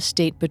California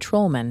state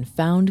patrolman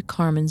found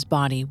Carmen's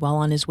body while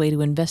on his way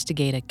to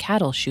investigate a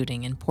cattle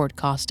shooting in Port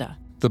Costa.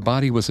 The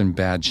body was in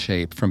bad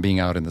shape from being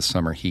out in the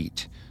summer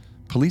heat.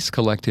 Police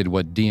collected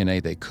what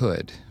DNA they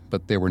could,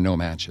 but there were no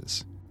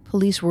matches.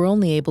 Police were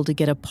only able to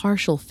get a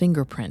partial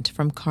fingerprint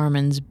from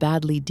Carmen's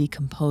badly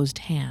decomposed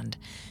hand.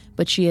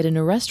 But she had an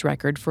arrest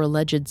record for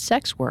alleged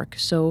sex work,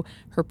 so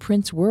her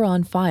prints were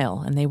on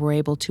file and they were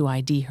able to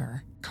ID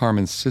her.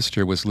 Carmen's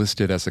sister was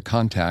listed as a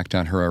contact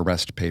on her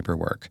arrest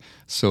paperwork,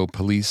 so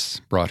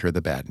police brought her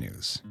the bad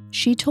news.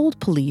 She told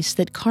police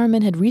that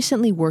Carmen had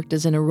recently worked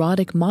as an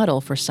erotic model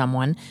for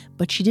someone,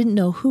 but she didn't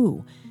know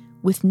who.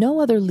 With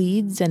no other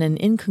leads and an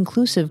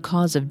inconclusive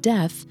cause of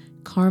death,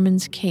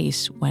 Carmen's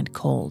case went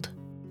cold.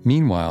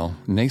 Meanwhile,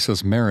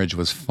 Naso's marriage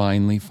was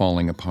finally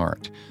falling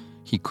apart.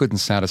 He couldn't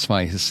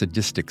satisfy his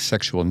sadistic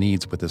sexual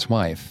needs with his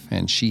wife,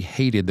 and she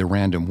hated the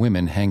random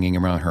women hanging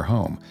around her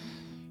home.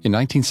 In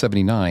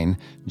 1979,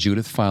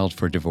 Judith filed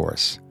for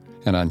divorce,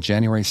 and on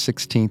January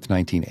 16,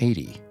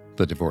 1980,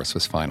 the divorce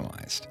was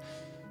finalized.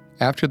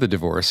 After the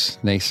divorce,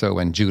 Naso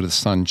and Judith's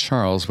son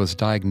Charles was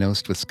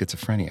diagnosed with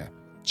schizophrenia.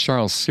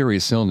 Charles'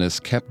 serious illness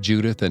kept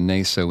Judith and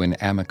Naso in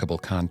amicable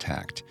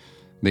contact.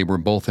 They were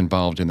both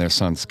involved in their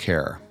son's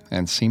care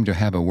and seemed to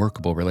have a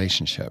workable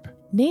relationship.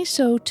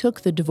 Naso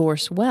took the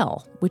divorce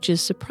well, which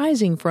is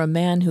surprising for a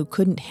man who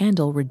couldn't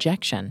handle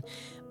rejection.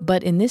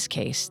 But in this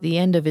case, the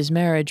end of his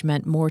marriage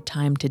meant more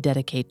time to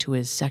dedicate to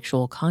his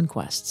sexual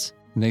conquests.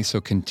 Naso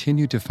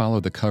continued to follow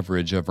the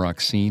coverage of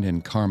Roxine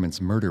and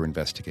Carmen's murder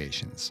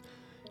investigations.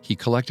 He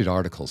collected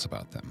articles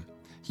about them.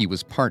 He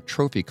was part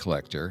trophy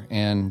collector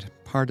and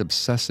part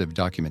obsessive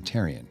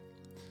documentarian.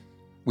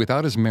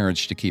 Without his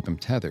marriage to keep him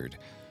tethered,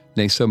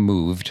 Naso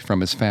moved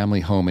from his family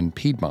home in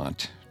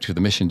Piedmont to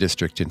the Mission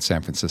District in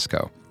San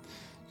Francisco.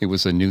 It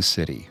was a new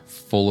city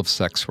full of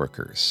sex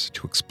workers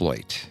to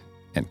exploit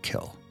and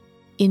kill.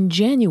 In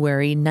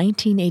January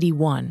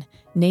 1981,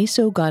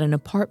 Naso got an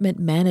apartment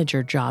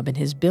manager job in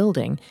his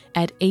building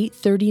at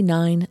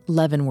 839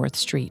 Leavenworth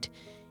Street.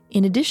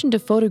 In addition to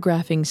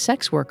photographing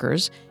sex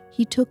workers,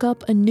 he took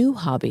up a new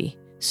hobby,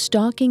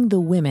 stalking the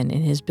women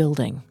in his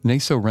building.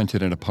 Naso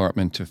rented an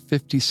apartment to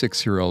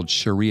 56-year-old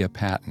Sharia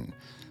Patton.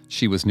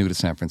 She was new to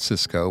San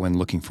Francisco and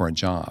looking for a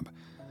job.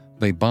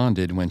 They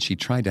bonded when she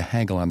tried to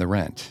haggle on the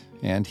rent,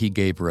 and he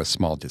gave her a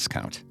small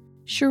discount.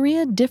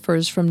 Sharia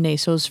differs from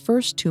Naso's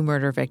first two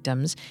murder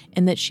victims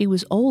in that she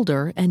was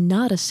older and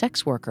not a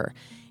sex worker.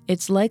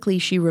 It's likely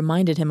she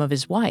reminded him of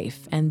his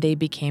wife, and they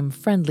became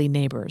friendly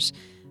neighbors.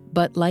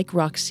 But like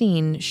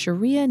Roxine,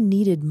 Sharia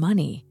needed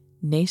money.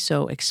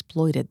 Naso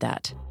exploited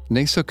that.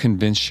 Naso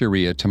convinced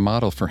Sharia to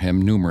model for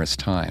him numerous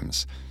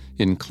times,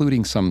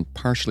 including some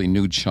partially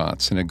nude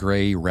shots in a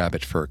gray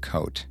rabbit fur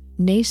coat.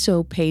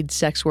 Naso paid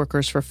sex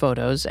workers for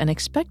photos and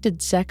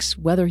expected sex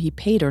whether he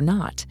paid or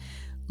not.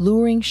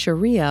 Luring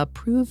Sharia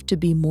proved to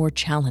be more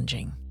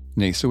challenging.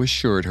 Naso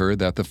assured her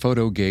that the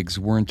photo gigs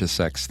weren't a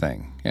sex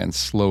thing and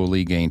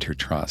slowly gained her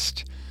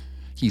trust.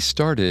 He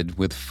started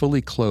with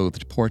fully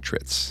clothed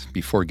portraits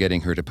before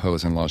getting her to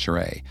pose in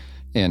lingerie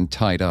and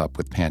tied up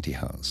with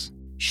pantyhose.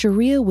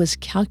 Sharia was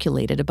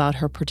calculated about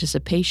her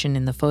participation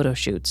in the photo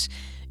shoots.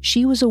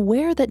 She was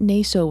aware that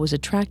Naso was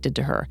attracted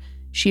to her.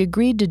 She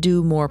agreed to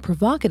do more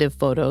provocative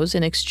photos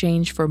in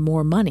exchange for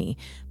more money,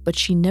 but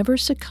she never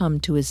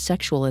succumbed to his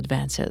sexual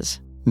advances.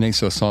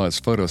 Naso saw his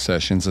photo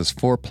sessions as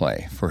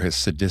foreplay for his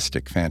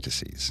sadistic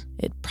fantasies.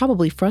 It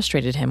probably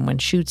frustrated him when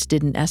shoots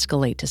didn't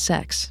escalate to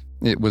sex.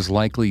 It was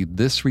likely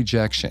this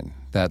rejection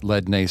that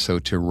led Naso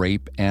to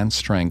rape and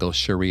strangle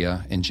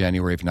Sharia in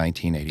January of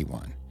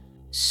 1981.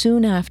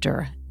 Soon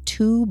after,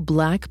 2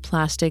 black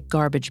plastic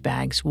garbage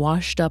bags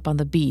washed up on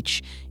the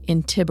beach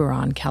in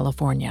Tiburon,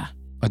 California.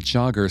 A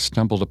jogger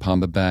stumbled upon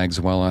the bags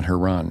while on her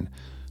run.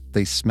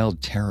 They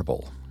smelled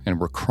terrible and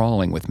were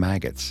crawling with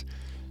maggots.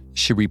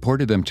 She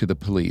reported them to the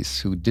police,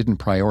 who didn't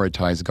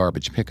prioritize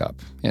garbage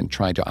pickup and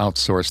tried to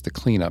outsource the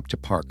cleanup to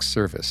Park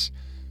Service.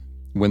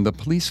 When the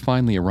police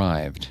finally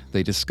arrived,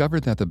 they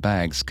discovered that the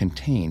bags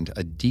contained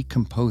a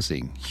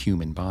decomposing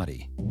human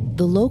body.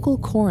 The local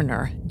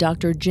coroner,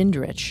 Dr.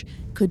 Gindrich,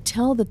 could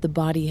tell that the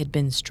body had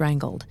been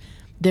strangled.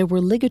 There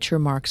were ligature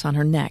marks on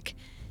her neck.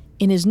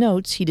 In his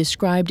notes, he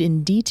described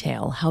in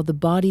detail how the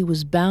body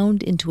was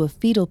bound into a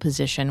fetal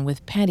position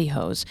with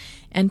pantyhose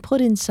and put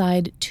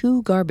inside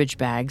 2 garbage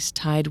bags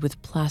tied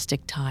with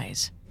plastic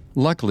ties.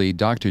 Luckily,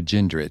 Dr.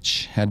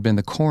 Gindrich had been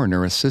the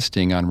coroner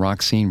assisting on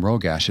Roxine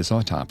Rogash's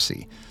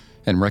autopsy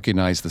and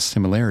recognized the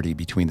similarity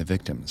between the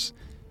victims.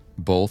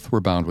 Both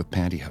were bound with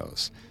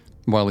pantyhose.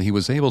 While he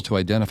was able to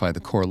identify the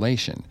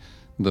correlation,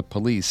 the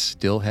police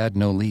still had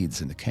no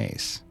leads in the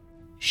case.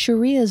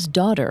 Sharia's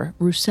daughter,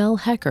 Roussel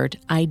Heckert,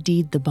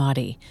 ID'd the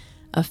body.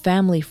 A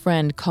family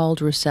friend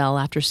called Roussel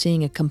after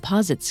seeing a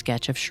composite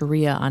sketch of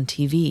Sharia on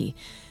TV.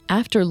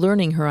 After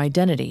learning her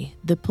identity,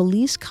 the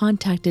police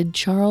contacted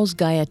Charles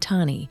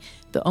Gaetani,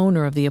 the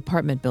owner of the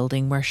apartment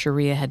building where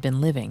Sharia had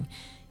been living.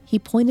 He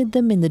pointed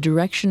them in the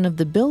direction of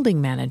the building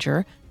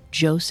manager,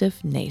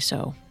 Joseph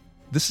Naso.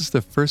 This is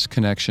the first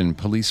connection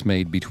police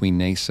made between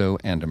Naso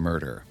and a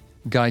murder.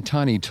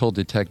 Gaetani told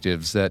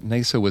detectives that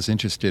Naso was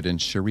interested in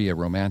Sharia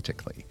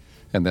romantically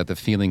and that the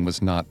feeling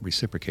was not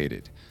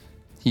reciprocated.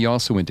 He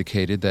also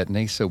indicated that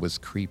Naso was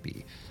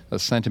creepy, a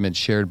sentiment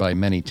shared by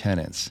many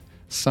tenants,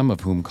 some of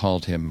whom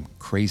called him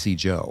Crazy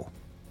Joe.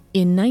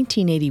 In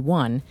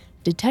 1981,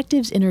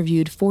 detectives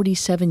interviewed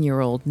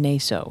 47-year-old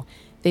Naso.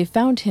 They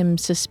found him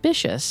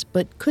suspicious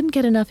but couldn't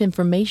get enough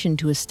information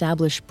to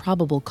establish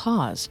probable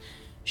cause.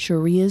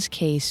 Sharia's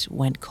case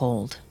went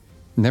cold.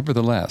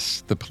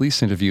 Nevertheless, the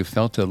police interview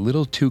felt a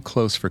little too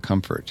close for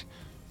comfort.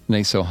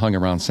 Naso hung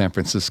around San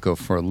Francisco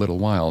for a little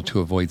while to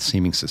avoid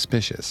seeming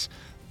suspicious,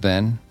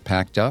 then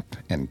packed up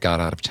and got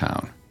out of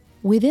town.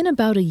 Within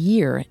about a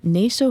year,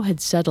 Naso had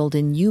settled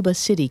in Yuba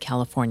City,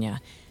 California.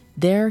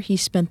 There, he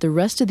spent the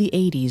rest of the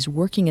 80s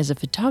working as a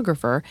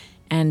photographer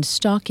and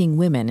stalking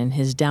women in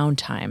his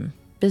downtime.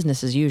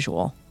 Business as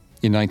usual.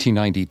 In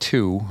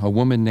 1992, a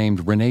woman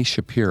named Renee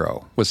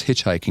Shapiro was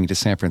hitchhiking to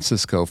San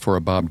Francisco for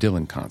a Bob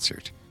Dylan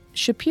concert.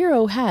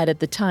 Shapiro had,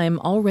 at the time,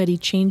 already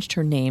changed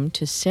her name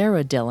to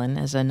Sarah Dillon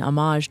as an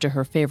homage to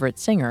her favorite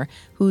singer,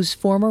 whose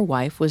former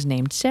wife was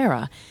named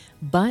Sarah.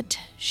 But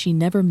she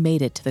never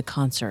made it to the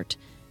concert.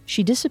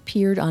 She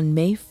disappeared on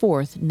May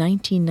 4th,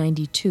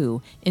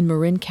 1992, in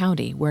Marin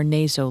County, where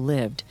Naso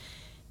lived.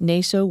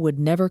 Naso would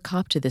never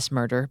cop to this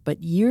murder,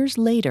 but years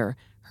later,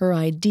 her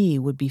ID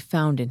would be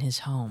found in his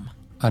home.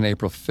 On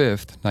April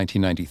 5th,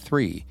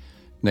 1993,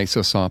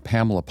 Naso saw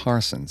Pamela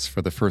Parsons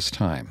for the first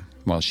time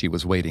while she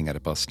was waiting at a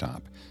bus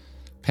stop.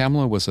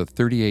 Pamela was a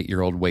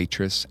 38-year-old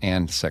waitress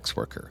and sex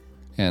worker,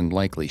 and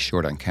likely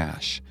short on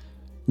cash.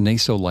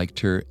 Naso liked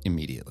her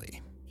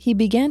immediately. He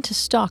began to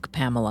stalk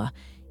Pamela.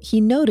 He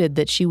noted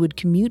that she would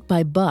commute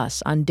by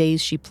bus on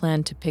days she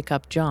planned to pick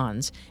up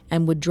John's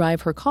and would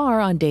drive her car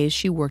on days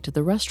she worked at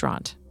the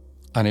restaurant.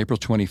 On April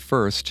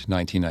 21st,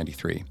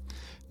 1993,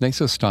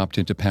 Naso stopped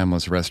into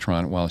Pamela's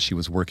restaurant while she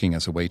was working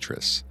as a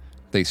waitress.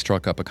 They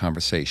struck up a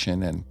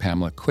conversation, and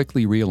Pamela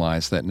quickly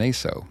realized that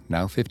Naso,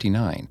 now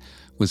 59,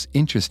 was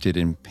interested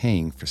in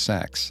paying for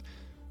sex.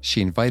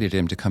 She invited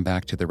him to come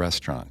back to the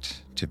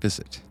restaurant to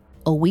visit.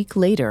 A week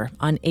later,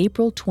 on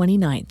April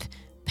 29th,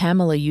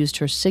 Pamela used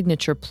her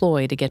signature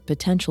ploy to get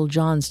potential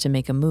Johns to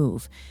make a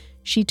move.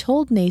 She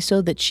told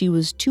Naso that she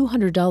was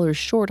 $200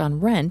 short on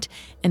rent,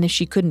 and if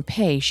she couldn't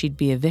pay, she'd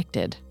be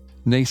evicted.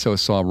 Naso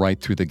saw right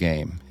through the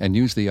game and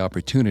used the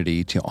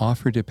opportunity to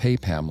offer to pay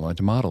Pamela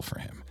to model for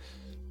him.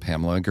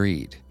 Pamela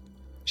agreed.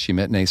 She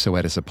met Naso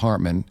at his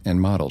apartment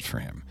and modeled for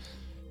him.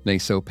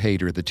 Naso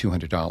paid her the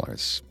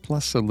 $200,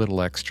 plus a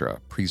little extra,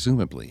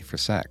 presumably for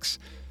sex.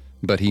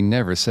 But he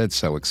never said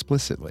so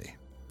explicitly.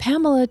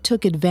 Pamela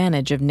took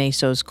advantage of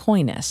Naso's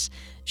coyness.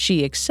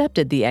 She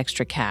accepted the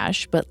extra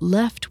cash, but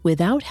left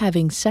without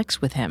having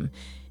sex with him.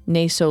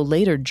 Naso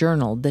later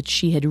journaled that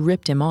she had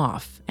ripped him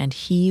off, and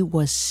he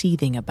was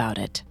seething about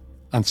it.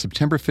 On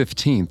September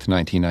 15th,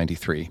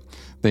 1993,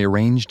 they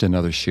arranged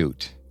another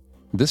shoot.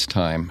 This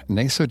time,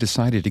 Naso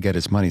decided to get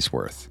his money's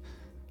worth.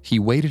 He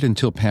waited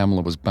until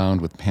Pamela was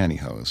bound with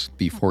pantyhose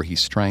before he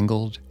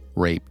strangled,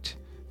 raped,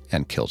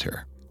 and killed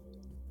her.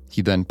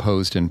 He then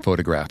posed and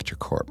photographed her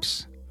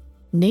corpse.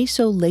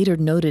 Naso later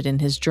noted in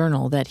his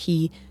journal that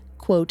he,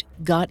 quote,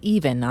 got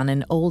even on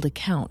an old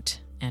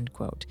account, end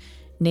quote.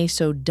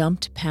 Naso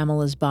dumped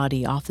Pamela's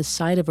body off the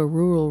side of a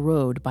rural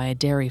road by a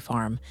dairy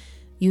farm.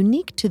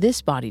 Unique to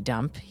this body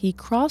dump, he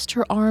crossed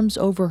her arms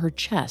over her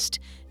chest,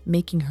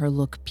 making her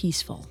look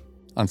peaceful.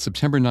 On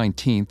September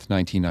 19th,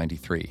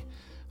 1993,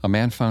 a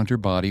man found her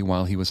body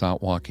while he was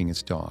out walking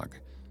his dog.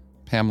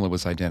 Pamela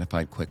was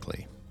identified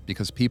quickly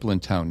because people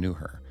in town knew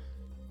her.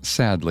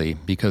 Sadly,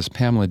 because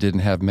Pamela didn't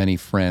have many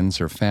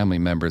friends or family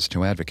members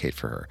to advocate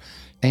for her,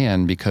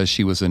 and because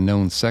she was a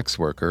known sex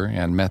worker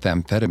and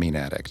methamphetamine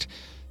addict,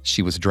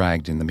 she was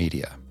dragged in the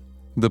media.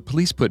 The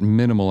police put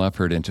minimal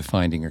effort into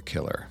finding her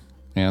killer,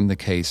 and the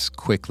case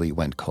quickly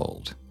went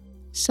cold.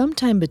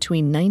 Sometime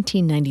between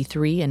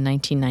 1993 and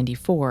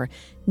 1994,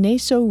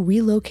 Naso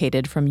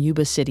relocated from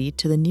Yuba City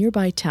to the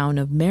nearby town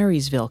of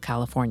Marysville,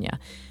 California.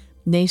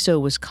 Naso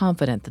was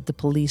confident that the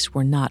police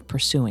were not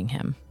pursuing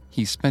him.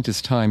 He spent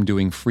his time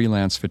doing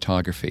freelance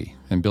photography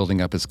and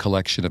building up his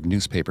collection of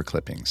newspaper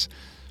clippings.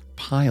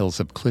 Piles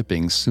of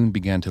clippings soon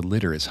began to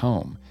litter his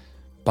home.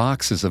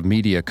 Boxes of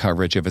media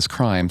coverage of his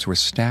crimes were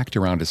stacked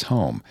around his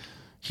home.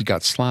 He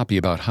got sloppy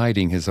about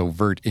hiding his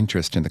overt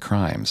interest in the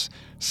crimes,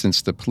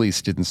 since the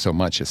police didn't so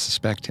much as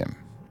suspect him.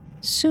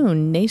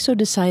 Soon, Naso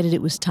decided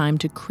it was time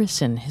to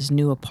christen his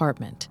new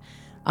apartment.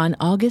 On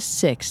August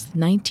 6,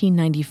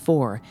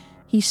 1994,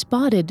 he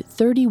spotted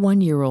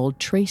 31-year-old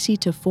Tracy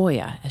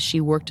Tafoya as she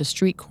worked a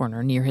street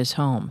corner near his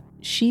home.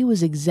 She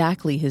was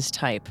exactly his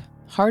type,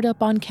 hard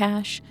up on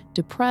cash,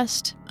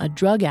 depressed, a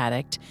drug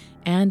addict,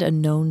 and a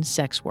known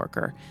sex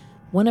worker.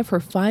 One of her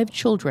 5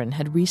 children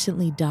had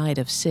recently died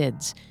of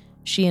SIDS.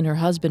 She and her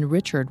husband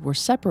Richard were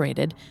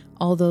separated,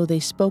 although they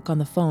spoke on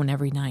the phone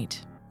every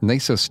night.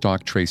 Naso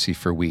stalked Tracy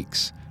for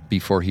weeks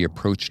before he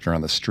approached her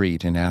on the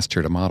street and asked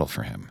her to model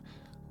for him.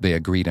 They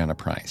agreed on a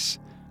price.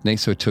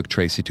 Naso took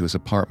Tracy to his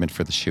apartment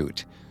for the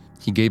shoot.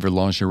 He gave her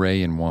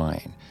lingerie and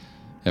wine.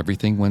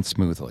 Everything went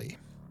smoothly.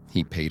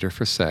 He paid her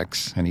for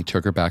sex, and he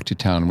took her back to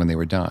town when they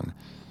were done.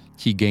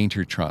 He gained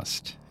her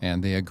trust,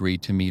 and they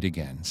agreed to meet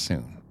again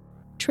soon.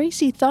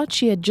 Tracy thought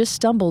she had just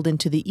stumbled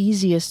into the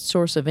easiest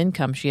source of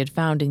income she had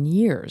found in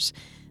years.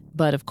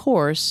 But of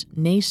course,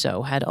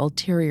 Naso had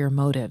ulterior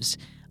motives.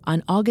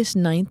 On August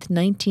 9th,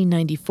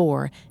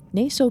 1994,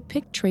 Naso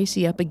picked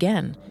Tracy up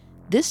again.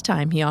 This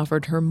time he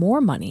offered her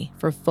more money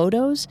for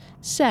photos,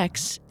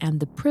 sex,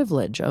 and the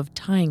privilege of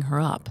tying her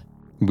up.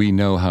 We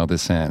know how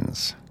this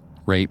ends.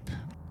 Rape,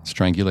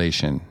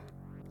 strangulation,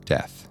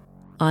 death.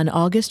 On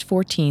August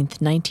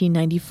 14th,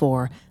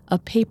 1994, a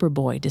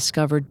paperboy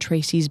discovered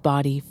Tracy's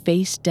body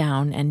face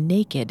down and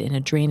naked in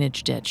a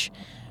drainage ditch.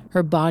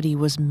 Her body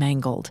was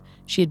mangled.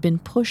 She had been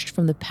pushed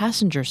from the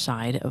passenger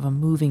side of a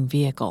moving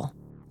vehicle.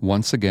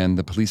 Once again,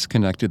 the police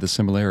connected the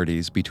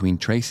similarities between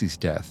Tracy's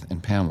death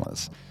and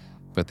Pamela's,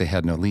 but they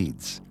had no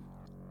leads.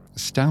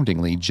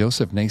 Astoundingly,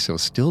 Joseph Naso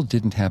still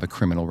didn't have a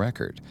criminal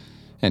record.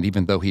 And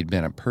even though he'd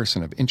been a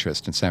person of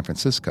interest in San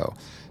Francisco,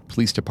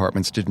 police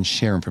departments didn't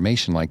share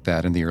information like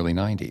that in the early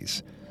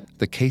 90s.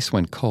 The case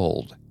went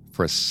cold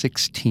for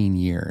 16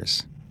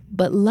 years.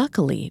 But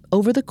luckily,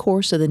 over the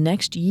course of the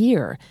next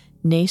year,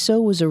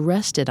 Naso was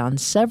arrested on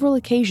several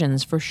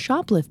occasions for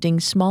shoplifting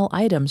small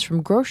items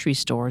from grocery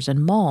stores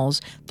and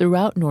malls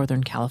throughout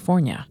Northern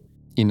California.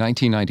 In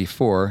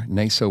 1994,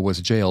 Naso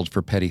was jailed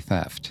for petty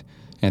theft.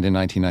 And in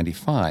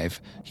 1995,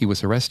 he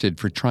was arrested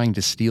for trying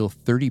to steal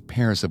 30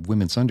 pairs of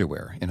women's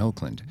underwear in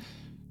Oakland.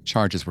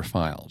 Charges were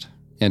filed,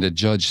 and a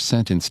judge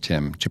sentenced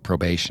him to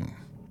probation.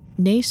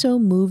 Naso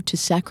moved to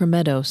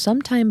Sacramento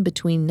sometime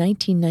between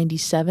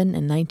 1997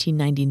 and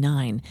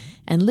 1999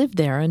 and lived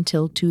there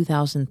until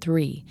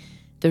 2003.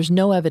 There's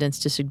no evidence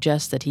to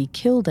suggest that he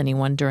killed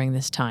anyone during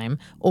this time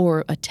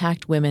or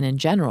attacked women in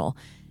general.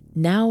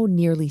 Now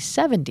nearly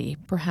 70,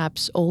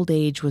 perhaps old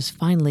age was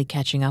finally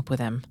catching up with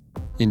him.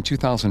 In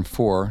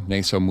 2004,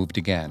 Naso moved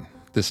again,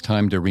 this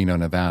time to Reno,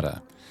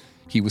 Nevada.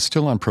 He was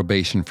still on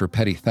probation for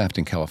petty theft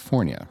in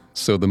California,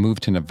 so the move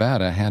to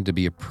Nevada had to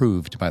be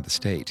approved by the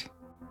state.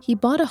 He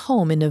bought a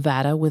home in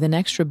Nevada with an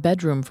extra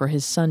bedroom for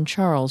his son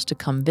Charles to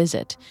come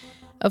visit.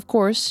 Of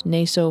course,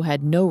 Naso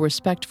had no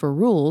respect for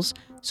rules,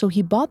 so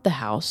he bought the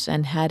house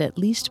and had at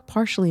least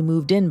partially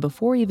moved in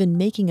before even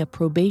making a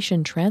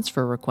probation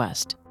transfer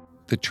request.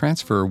 The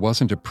transfer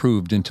wasn't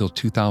approved until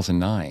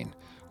 2009,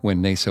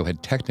 when Naso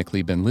had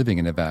technically been living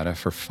in Nevada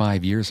for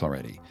 5 years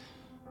already.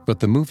 But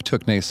the move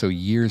took Naso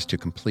years to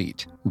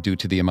complete, due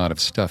to the amount of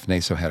stuff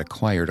Naso had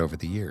acquired over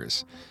the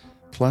years.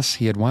 Plus,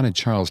 he had wanted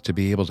Charles to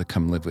be able to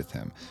come live with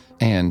him.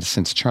 And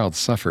since Charles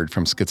suffered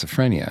from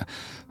schizophrenia,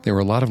 there were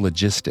a lot of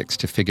logistics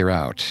to figure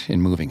out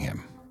in moving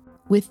him.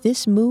 With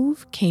this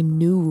move came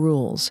new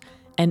rules.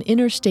 An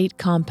interstate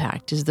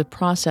compact is the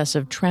process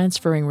of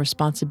transferring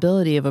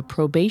responsibility of a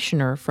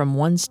probationer from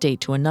one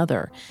state to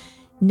another.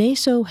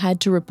 Naso had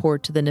to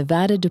report to the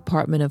Nevada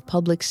Department of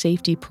Public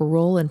Safety,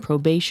 Parole, and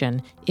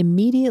Probation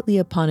immediately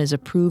upon his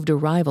approved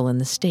arrival in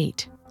the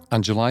state.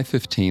 On July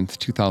 15,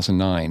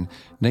 2009,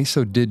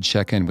 Naso did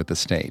check in with the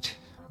state,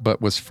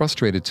 but was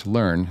frustrated to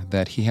learn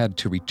that he had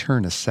to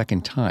return a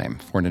second time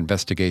for an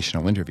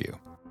investigational interview.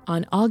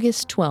 On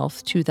August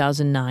 12,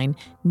 2009,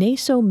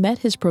 Naso met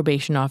his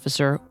probation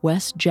officer,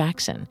 Wes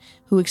Jackson,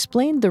 who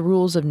explained the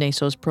rules of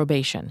Naso's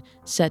probation,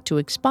 set to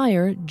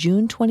expire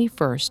June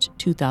 21,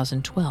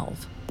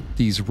 2012.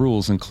 These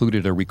rules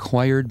included a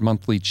required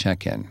monthly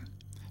check-in.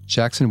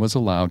 Jackson was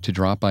allowed to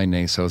drop by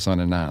Naso's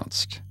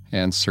unannounced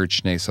and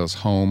search Naso's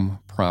home,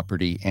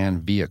 property,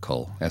 and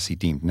vehicle as he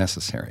deemed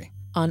necessary.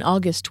 On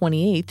August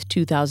 28,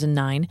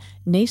 2009,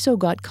 Naso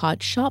got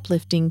caught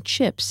shoplifting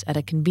chips at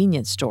a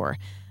convenience store.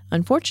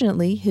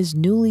 Unfortunately, his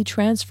newly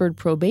transferred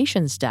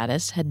probation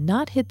status had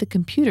not hit the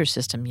computer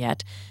system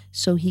yet,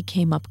 so he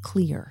came up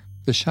clear.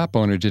 The shop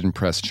owner didn't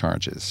press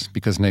charges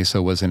because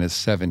Naso was in his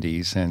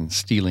 70s and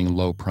stealing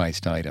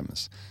low-priced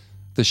items.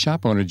 The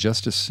shop owner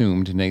just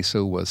assumed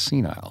Naso was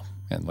senile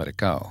and let it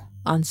go.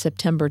 On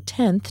September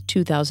 10,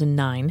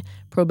 2009,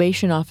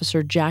 probation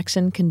officer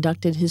Jackson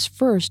conducted his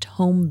first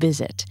home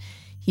visit.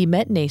 He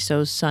met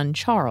Naso's son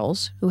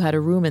Charles, who had a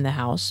room in the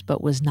house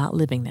but was not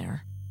living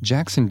there.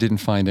 Jackson didn't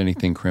find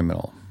anything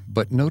criminal,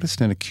 but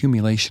noticed an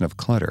accumulation of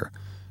clutter,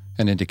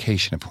 an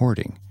indication of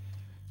hoarding.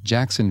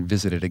 Jackson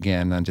visited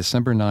again on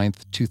December 9,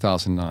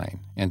 2009,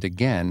 and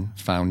again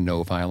found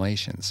no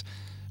violations,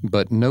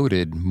 but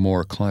noted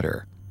more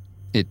clutter.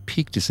 It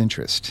piqued his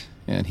interest,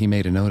 and he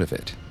made a note of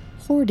it.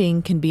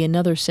 Hoarding can be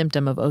another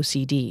symptom of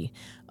OCD.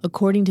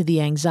 According to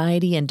the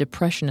Anxiety and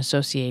Depression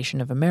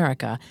Association of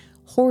America,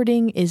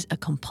 hoarding is a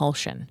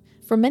compulsion.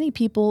 For many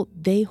people,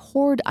 they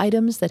hoard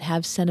items that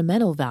have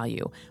sentimental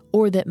value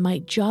or that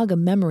might jog a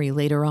memory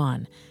later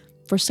on.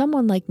 For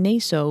someone like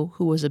Naso,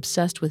 who was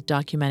obsessed with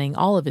documenting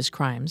all of his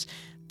crimes,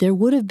 there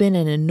would have been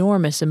an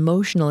enormous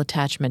emotional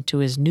attachment to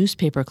his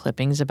newspaper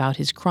clippings about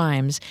his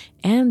crimes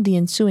and the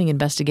ensuing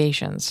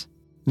investigations.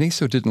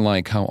 Naso didn't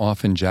like how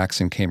often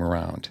Jackson came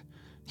around.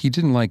 He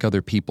didn't like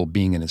other people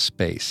being in his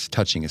space,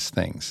 touching his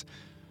things.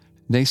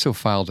 Naso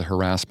filed a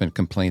harassment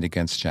complaint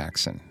against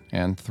Jackson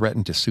and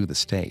threatened to sue the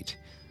state.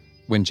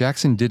 When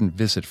Jackson didn't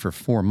visit for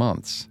 4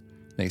 months,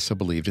 Naso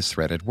believed his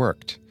threat had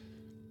worked.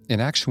 In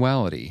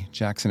actuality,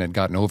 Jackson had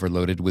gotten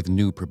overloaded with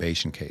new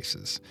probation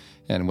cases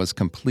and was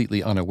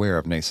completely unaware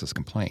of Naso's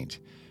complaint.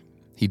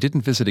 He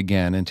didn't visit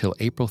again until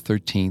April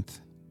 13,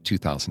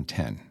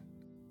 2010.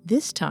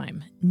 This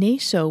time,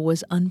 Naso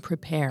was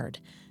unprepared.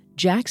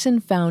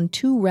 Jackson found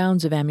 2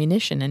 rounds of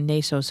ammunition in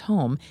Naso's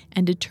home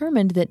and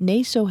determined that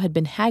Naso had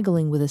been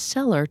haggling with a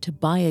seller to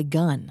buy a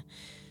gun.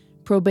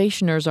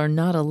 Probationers are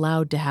not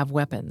allowed to have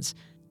weapons.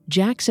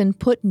 Jackson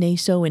put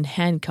Naso in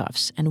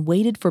handcuffs and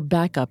waited for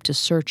backup to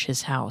search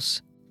his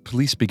house.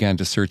 Police began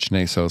to search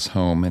Naso's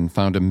home and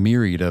found a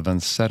myriad of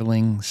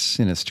unsettling,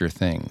 sinister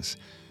things.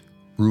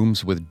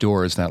 Rooms with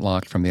doors that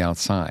locked from the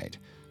outside,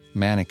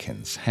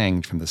 mannequins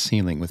hanged from the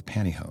ceiling with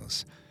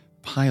pantyhose,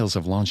 piles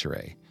of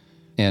lingerie,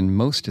 and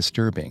most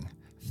disturbing,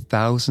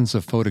 thousands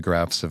of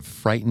photographs of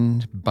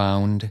frightened,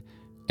 bound,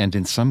 and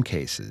in some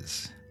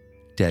cases,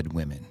 dead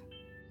women.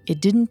 It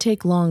didn't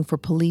take long for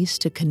police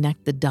to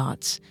connect the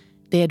dots.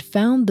 They had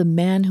found the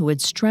man who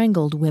had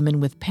strangled women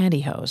with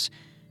pantyhose.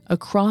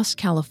 Across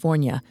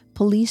California,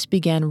 police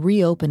began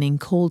reopening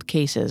cold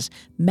cases,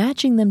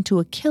 matching them to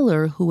a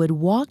killer who had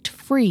walked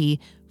free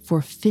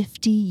for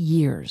 50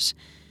 years.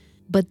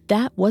 But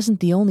that wasn't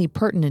the only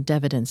pertinent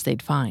evidence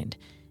they'd find.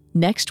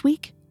 Next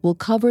week, we'll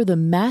cover the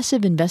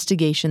massive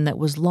investigation that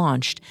was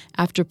launched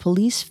after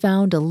police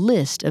found a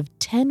list of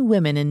 10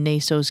 women in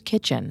Naso's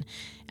kitchen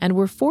and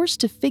were forced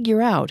to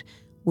figure out,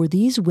 were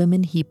these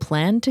women he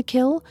planned to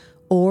kill,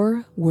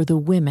 or were the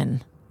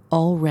women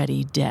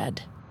already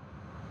dead?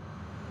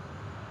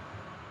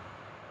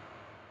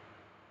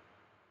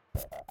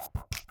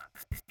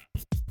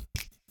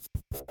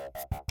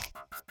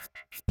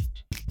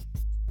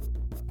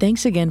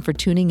 Thanks again for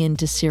tuning in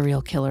to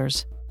Serial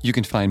Killers. You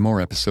can find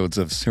more episodes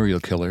of Serial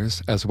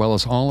Killers, as well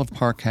as all of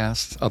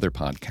Parcast's other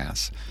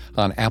podcasts,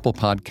 on Apple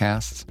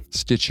Podcasts,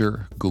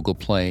 Stitcher, Google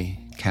Play,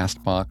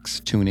 CastBox,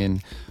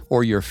 TuneIn,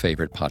 or your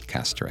favorite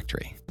podcast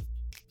directory.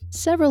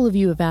 Several of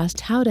you have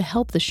asked how to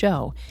help the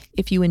show.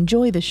 If you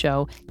enjoy the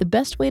show, the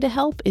best way to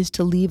help is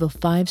to leave a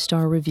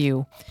 5-star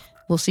review.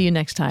 We'll see you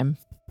next time.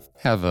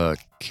 Have a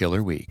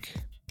killer week.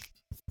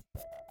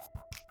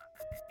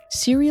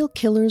 Serial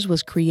Killers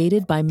was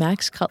created by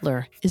Max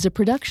Cutler, is a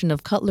production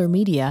of Cutler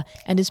Media,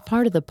 and is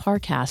part of the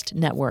Parcast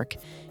network.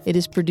 It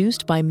is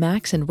produced by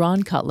Max and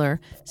Ron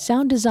Cutler,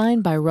 sound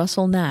design by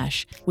Russell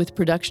Nash, with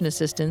production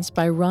assistance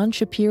by Ron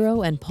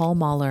Shapiro and Paul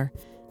Mahler.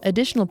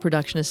 Additional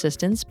production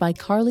assistance by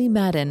Carly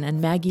Madden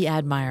and Maggie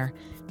Admire.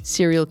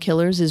 Serial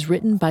Killers is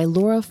written by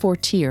Laura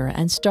Fortier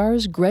and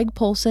stars Greg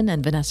Polson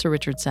and Vanessa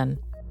Richardson.